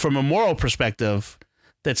 although from a moral perspective,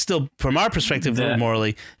 that's still from our perspective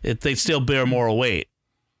morally, they still bear moral weight.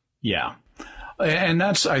 Yeah. And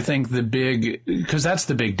that's, I think, because that's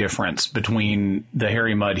the big difference between the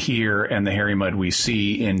Harry Mudd here and the Harry Mudd we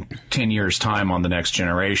see in 10 years' time on The Next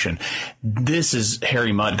Generation. This is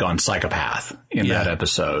Harry Mudd gone psychopath in that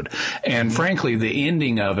episode. And frankly, the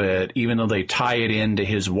ending of it, even though they tie it into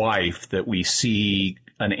his wife that we see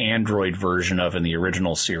an android version of in the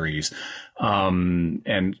original series,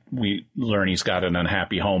 and we learn he's got an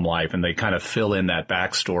unhappy home life, and they kind of fill in that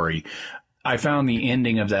backstory. I found the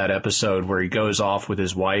ending of that episode where he goes off with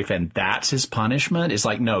his wife and that's his punishment. It's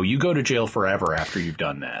like, no, you go to jail forever after you've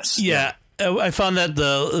done this. Yeah. I found that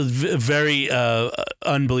very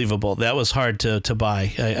unbelievable. That was hard to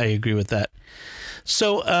buy. I agree with that.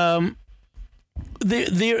 So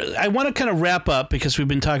I want to kind of wrap up because we've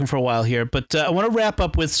been talking for a while here, but I want to wrap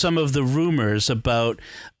up with some of the rumors about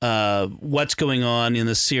what's going on in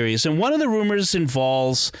the series. And one of the rumors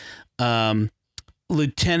involves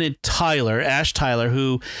Lieutenant Tyler, Ash Tyler,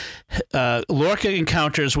 who Lorca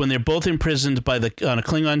encounters when they're both imprisoned on a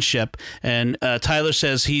Klingon ship. And Tyler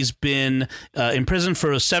says he's been imprisoned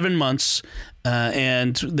for 7 months,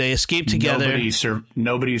 and they escape together.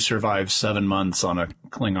 Nobody survives 7 months on a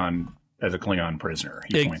Klingon as a Klingon prisoner,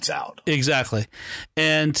 he points out. Exactly.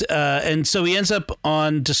 And so he ends up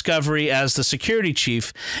on Discovery as the security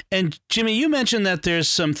chief. And Jimmy, you mentioned that there's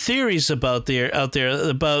some theories out there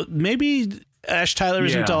about maybe Ash Tyler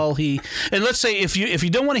isn't all he. And let's say if you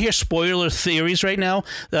don't want to hear spoiler theories right now,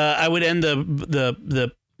 I would end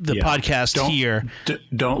the podcast here.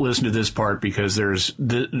 Don't listen to this part because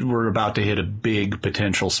we're about to hit a big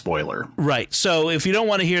potential spoiler. Right. So if you don't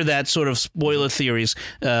want to hear that sort of spoiler theories,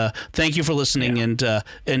 thank you for listening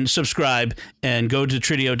and subscribe and go to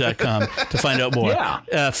Tridio.com to find out more.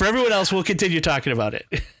 For everyone else, we'll continue talking about it.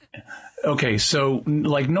 Okay, so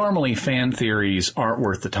like normally fan theories aren't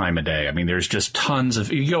worth the time of day. I mean, there's just tons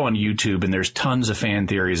of, you go on YouTube and there's tons of fan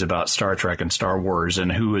theories about Star Trek and Star Wars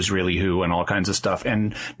and who is really who and all kinds of stuff.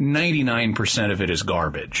 And 99% of it is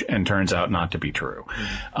garbage and turns out not to be true.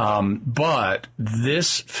 But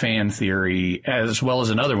this fan theory, as well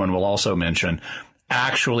as another one we'll also mention,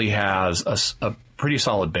 actually has a pretty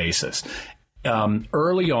solid basis.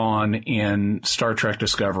 Early on in Star Trek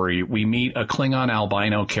Discovery, we meet a Klingon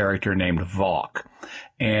albino character named Vok.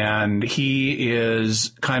 And he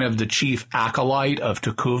is kind of the chief acolyte of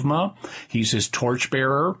T'Kuvma. He's his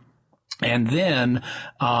torchbearer. And then,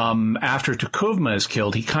 after T'Kuvma is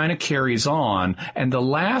killed, he kind of carries on. And the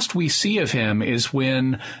last we see of him is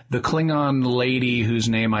when the Klingon lady, whose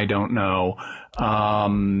name I don't know,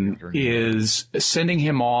 is sending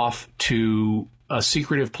him off to a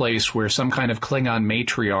secretive place where some kind of Klingon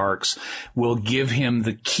matriarchs will give him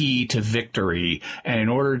the key to victory. And in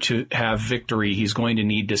order to have victory, he's going to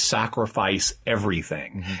need to sacrifice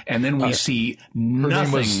everything. Mm-hmm. And then we see nothing. Her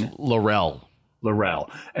name was L'Rell.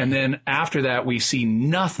 And then after that, we see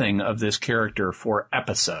nothing of this character for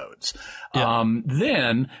episodes. Yeah.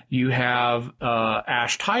 Then you have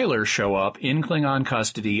Ash Tyler show up in Klingon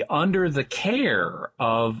custody under the care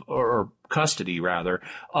of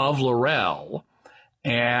L'Rell.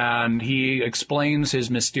 And he explains his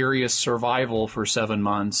mysterious survival for 7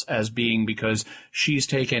 months as being because she's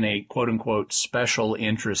taken a quote-unquote special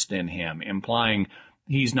interest in him, implying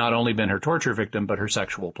he's not only been her torture victim, but her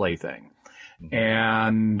sexual plaything.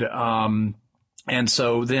 And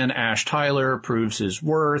so then Ash Tyler proves his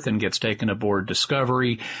worth and gets taken aboard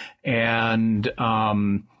Discovery and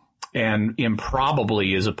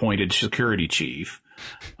improbably is appointed security chief.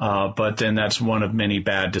 But then that's one of many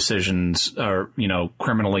bad decisions or,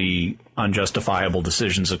 criminally unjustifiable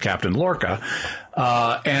decisions of Captain Lorca.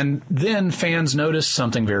 And then fans noticed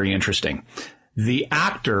something very interesting. The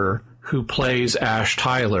actor who plays Ash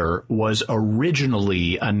Tyler was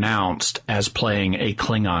originally announced as playing a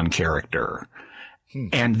Klingon character.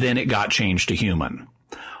 And then it got changed to human.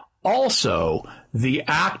 Also, the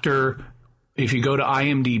actor, if you go to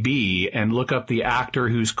IMDb and look up the actor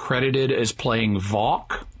who's credited as playing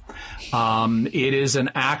Vok, it is an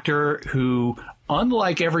actor who,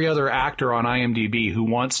 unlike every other actor on IMDb who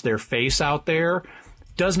wants their face out there,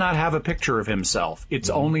 does not have a picture of himself. It's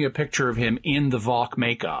only a picture of him in the Vok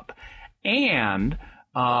makeup. And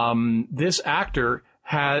this actor,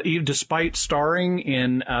 despite starring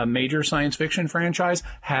in a major science fiction franchise,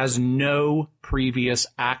 has no previous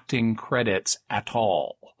acting credits at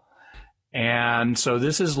all. And so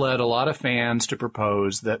this has led a lot of fans to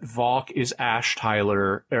propose that Vok is Ash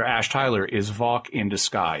Tyler, or Ash Tyler is Vok in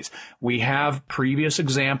disguise. We have previous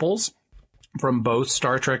examples from both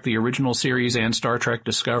Star Trek, the original series, and Star Trek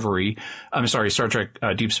Star Trek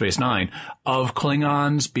Deep Space Nine, of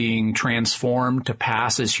Klingons being transformed to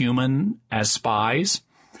pass as human as spies.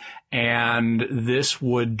 And this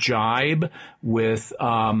would jibe with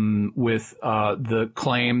the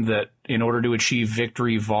claim that in order to achieve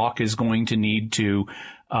victory, Vok is going to need to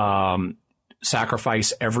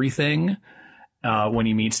sacrifice everything when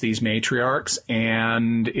he meets these matriarchs.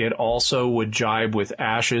 And it also would jibe with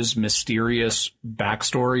Ash's mysterious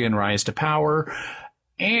backstory and rise to power.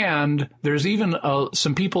 And there's even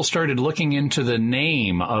some people started looking into the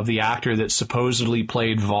name of the actor that supposedly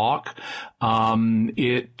played Vok.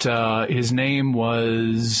 His name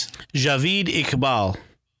was Javid Iqbal.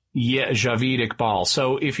 Yeah, Javid Iqbal.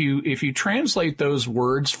 So if you translate those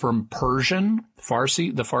words from Persian, the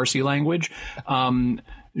Farsi language,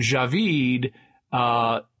 Javid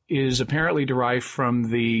is apparently derived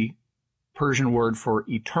from the Persian word for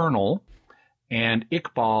eternal, and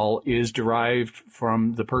Iqbal is derived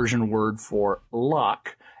from the Persian word for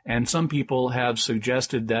luck. And some people have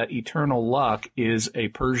suggested that eternal luck is a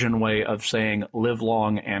Persian way of saying live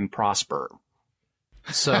long and prosper.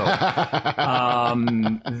 So,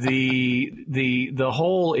 the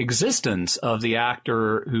whole existence of the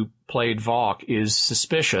actor who played Vok is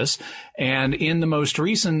suspicious. And in the most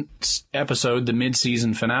recent episode, the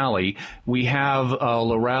mid-season finale, we have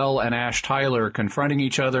Laurel and Ash Tyler confronting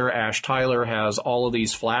each other. Ash Tyler has all of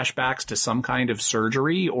these flashbacks to some kind of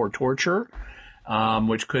surgery or torture,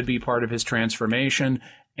 which could be part of his transformation.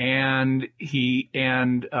 And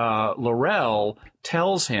Laurel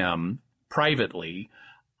tells him privately,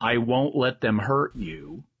 I won't let them hurt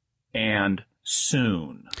you, and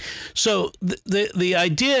soon. So the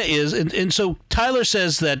idea is, and so Tyler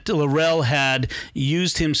says that Laurel had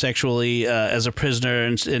used him sexually as a prisoner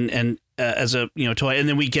and as a toy, and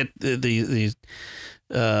then we get the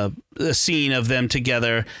scene of them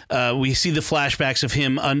together. We see the flashbacks of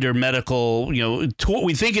him under medical,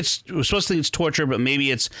 we think we're supposed to think it's torture, but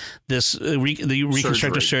maybe it's this the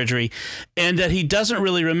reconstructive surgery, and that he doesn't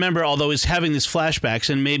really remember, although he's having these flashbacks.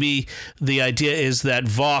 And maybe the idea is that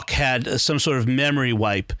Vok had some sort of memory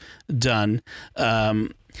wipe done. To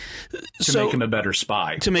make him a better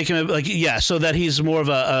spy. To make him so that he's more of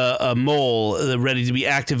a mole ready to be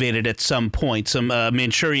activated at some point, some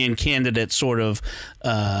Manchurian candidate sort of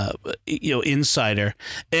insider,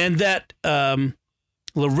 and that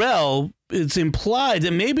Laurel, it's implied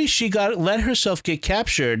that maybe she let herself get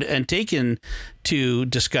captured and taken to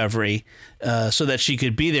Discovery so that she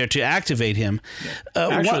could be there to activate him.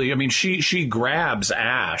 Actually, she grabs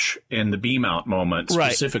Ash in the beam out moment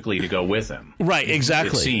specifically to go with him. Right,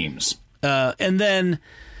 exactly. It seems. And then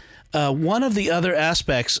one of the other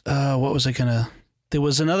aspects, what was I going to... There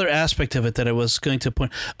was another aspect of it that I was going to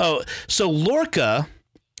point... Oh, so Lorca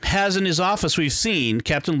has in his office, we've seen,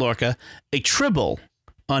 Captain Lorca, a tribble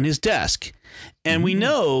on his desk. And we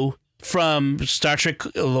know from Star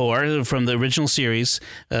Trek lore, from the original series,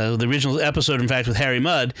 the original episode, in fact, with Harry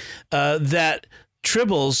Mudd, that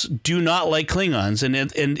tribbles do not like Klingons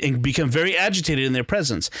and become very agitated in their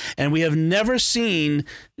presence. And we have never seen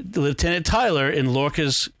Lieutenant Tyler in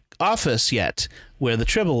Lorca's office yet, where the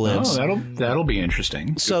tribble lives. Oh, that'll be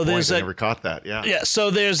interesting. So I never caught that. Yeah. Yeah.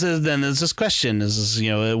 So there's this question: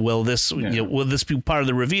 will this be part of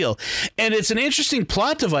the reveal? And it's an interesting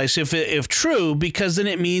plot device if true, because then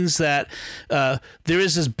it means that there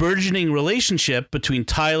is this burgeoning relationship between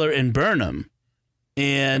Tyler and Burnham.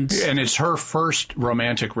 And it's her first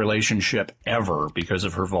romantic relationship ever because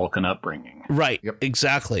of her Vulcan upbringing. Right. Yep.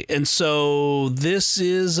 Exactly. And so this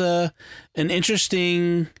is an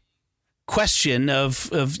interesting question of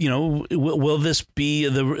will this be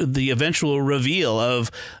the eventual reveal of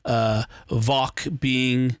Vok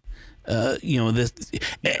being this,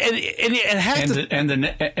 and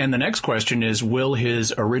the next question is, will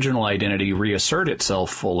his original identity reassert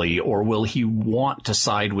itself fully, or will he want to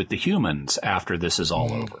side with the humans after this is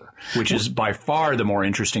all over? Which is by far the more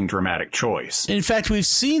interesting dramatic choice. In fact, we've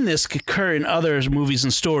seen this occur in other movies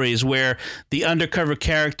and stories where the undercover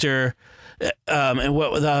character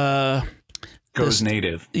goes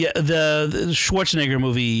native. Yeah, the Schwarzenegger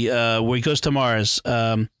movie where he goes to Mars.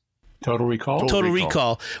 Total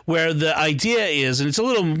Recall, where the idea is, and it's a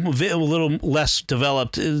little less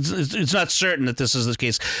developed. It's not certain that this is the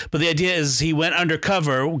case, but the idea is he went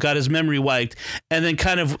undercover, got his memory wiped, and then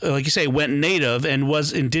kind of, like you say, went native and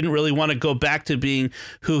didn't really want to go back to being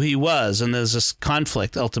who he was. And there's this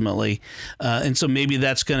conflict ultimately, and so maybe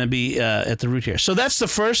that's going to be at the root here. So that's the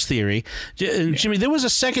first theory. Jimmy, there was a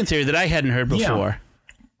second theory that I hadn't heard before. Yeah.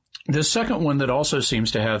 The second one that also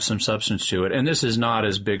seems to have some substance to it, and this is not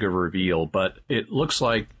as big a reveal, but it looks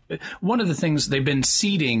like one of the things they've been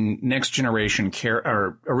seeding next generation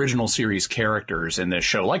or original series characters in this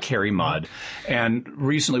show, like Harry Mudd. And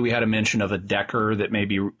recently we had a mention of a Decker that may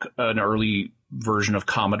be an early version of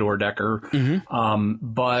Commodore Decker.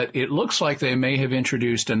 But it looks like they may have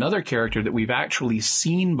introduced another character that we've actually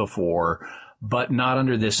seen before, but not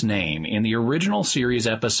under this name. In the original series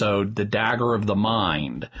episode, The Dagger of the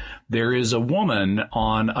Mind, there is a woman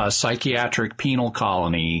on a psychiatric penal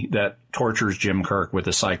colony that tortures Jim Kirk with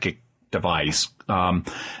a psychic device, and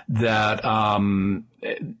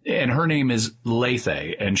her name is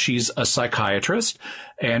Lethe, and she's a psychiatrist,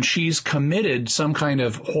 and she's committed some kind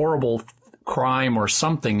of horrible crime or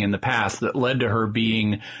something in the past that led to her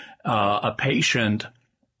being a patient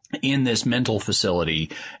in this mental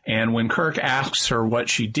facility. And when Kirk asks her what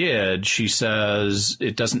she did, she says,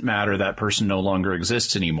 it doesn't matter, that person no longer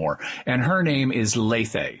exists anymore. And her name is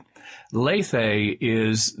Lethe. Lethe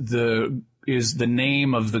is the the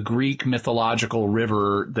name of the Greek mythological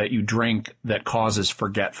river that you drink that causes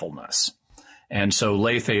forgetfulness. And so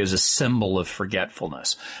Lethe is a symbol of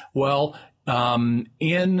forgetfulness. Well, in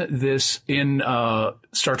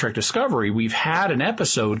Star Trek Discovery, we've had an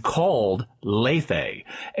episode called Lethe,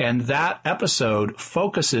 and that episode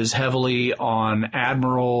focuses heavily on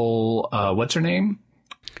Admiral, what's her name?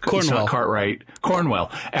 Cornwell. Cartwright. Cornwell.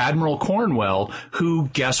 Admiral Cornwell, who,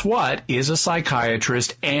 guess what, is a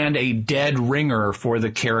psychiatrist and a dead ringer for the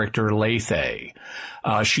character Lethe.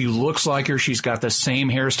 She looks like her. She's got the same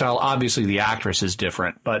hairstyle. Obviously, the actress is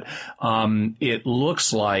different, but it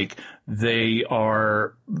looks like they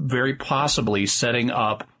are very possibly setting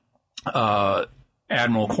up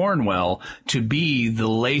Admiral Cornwell to be the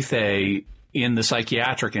Lethe in the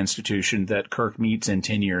psychiatric institution that Kirk meets in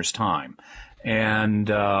 10 years' time.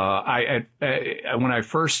 And I when I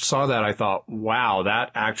first saw that, I thought, wow,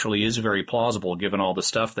 that actually is very plausible given all the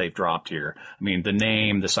stuff they've dropped here. I mean, the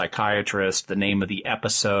name, the psychiatrist, the name of the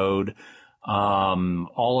episode,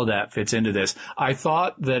 all of that fits into this. I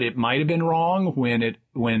thought that it might have been wrong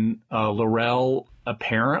when L'Rell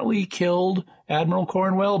apparently killed Admiral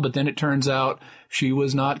Cornwell, but then it turns out she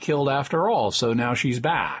was not killed after all. So now she's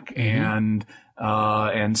back. Mm-hmm.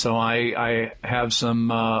 And so I have some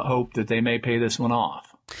hope that they may pay this one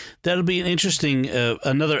off. That'll be an interesting,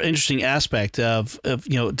 another interesting aspect of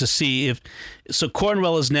to see if. So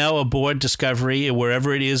Cornwell is now aboard Discovery,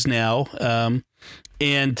 wherever it is now,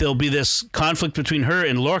 and there'll be this conflict between her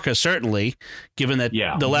and Lorca, certainly, given that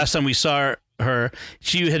the last time we saw her,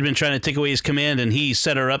 she had been trying to take away his command, and he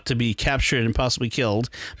set her up to be captured and possibly killed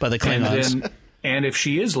by the Klingons. And if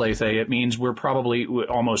she is Lethe, it means we're probably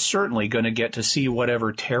almost certainly going to get to see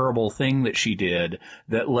whatever terrible thing that she did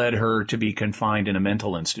that led her to be confined in a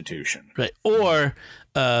mental institution. Right. Or,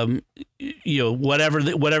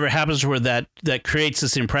 whatever happens to her that creates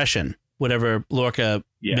this impression, whatever Lorca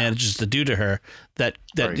manages to do to her, that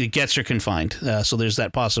it gets her confined. So there's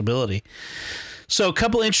that possibility. So a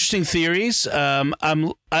couple interesting theories. I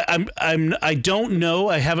don't know.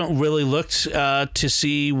 I haven't really looked to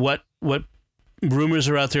see what rumors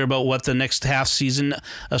are out there about what the next half season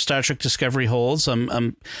of Star Trek Discovery holds.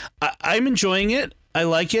 I'm enjoying it. I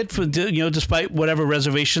like it, despite whatever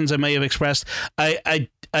reservations I may have expressed. I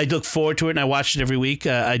look forward to it, and I watch it every week.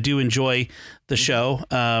 I do enjoy the show,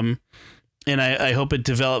 and I hope it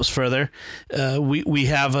develops further. We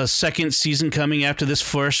have a second season coming after this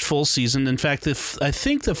first full season. In fact, I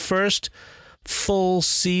think the first full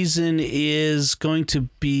season is going to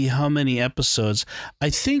be how many episodes?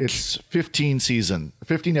 I think it's 15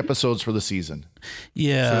 episodes for the season.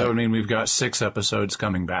 Yeah. So that would mean we've got 6 episodes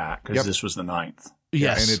coming back because this was the 9th.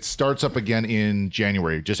 Yes. And it starts up again in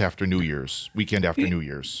January, just after New Year's, weekend after New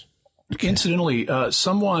Year's. Okay. Incidentally,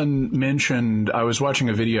 someone mentioned, I was watching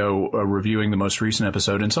a video reviewing the most recent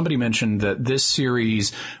episode, and somebody mentioned that this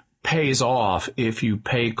series pays off if you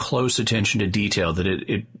pay close attention to detail, that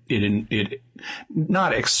it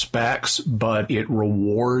not expects, but it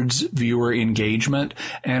rewards viewer engagement.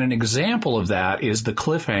 And an example of that is the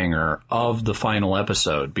cliffhanger of the final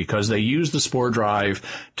episode, because they use the spore drive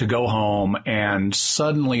to go home, and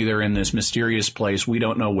suddenly they're in this mysterious place. We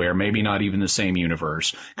don't know where, maybe not even the same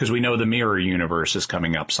universe, because we know the mirror universe is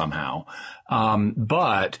coming up somehow.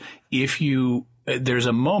 But there's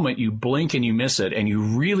a moment you blink and you miss it, and you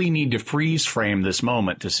really need to freeze frame this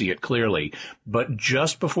moment to see it clearly. But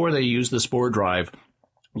just before they use the spore drive,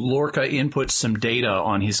 Lorca inputs some data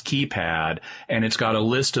on his keypad, and it's got a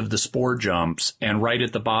list of the spore jumps, and right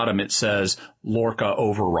at the bottom it says Lorca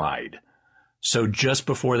override. So just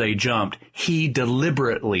before they jumped, he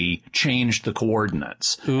deliberately changed the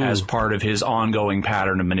coordinates as part of his ongoing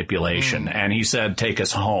pattern of manipulation. And he said, take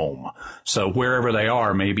us home. So wherever they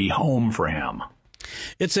are may be home for him.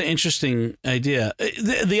 It's an interesting idea.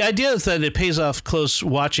 The idea is that it pays off close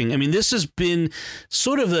watching. I mean, this has been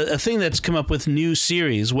sort of a thing that's come up with new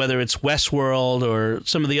series, whether it's Westworld or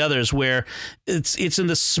some of the others, where it's in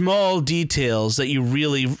the small details that you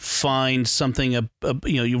really find something,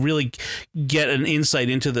 you really get an insight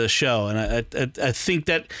into the show. And I think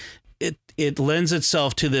that it lends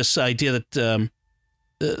itself to this idea that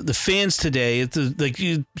the fans today,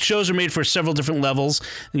 shows are made for several different levels,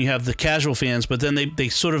 and you have the casual fans, but then they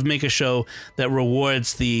sort of make a show that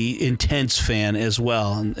rewards the intense fan as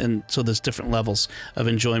well, and so there's different levels of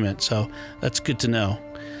enjoyment. So that's good to know.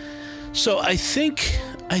 So I think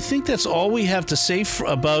I think that's all we have to say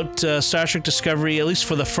about Star Trek Discovery, at least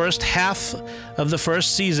for the first half of the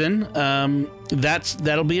first season.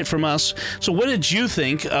 That'll be it from us. So what did you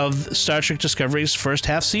think of Star Trek Discovery's first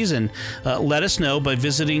half season? Let us know by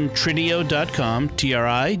visiting Trideo.com,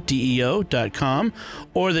 TRIDEO.com,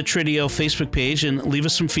 or the Trideo Facebook page, and leave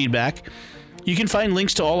us some feedback. You can find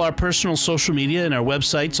links to all our personal social media and our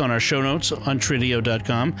websites on our show notes on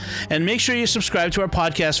Trideo.com. And make sure you subscribe to our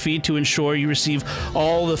podcast feed to ensure you receive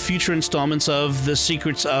all the future installments of the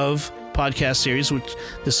Secrets of podcast series, which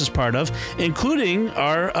this is part of, including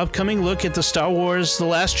our upcoming look at the Star Wars The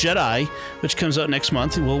Last Jedi, which comes out next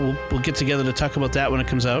month. We'll get together to talk about that when it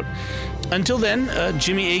comes out. Until then,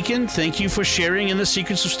 Jimmy Aiken, thank you for sharing in the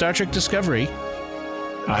secrets of Star Trek Discovery.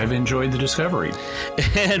 I've enjoyed the Discovery.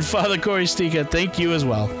 And Father Corey Stika, thank you as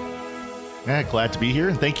well. Yeah, glad to be here,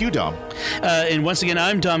 and thank you, Dom. And once again,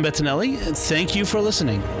 I'm Dom Bettinelli. Thank you for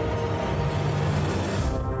listening.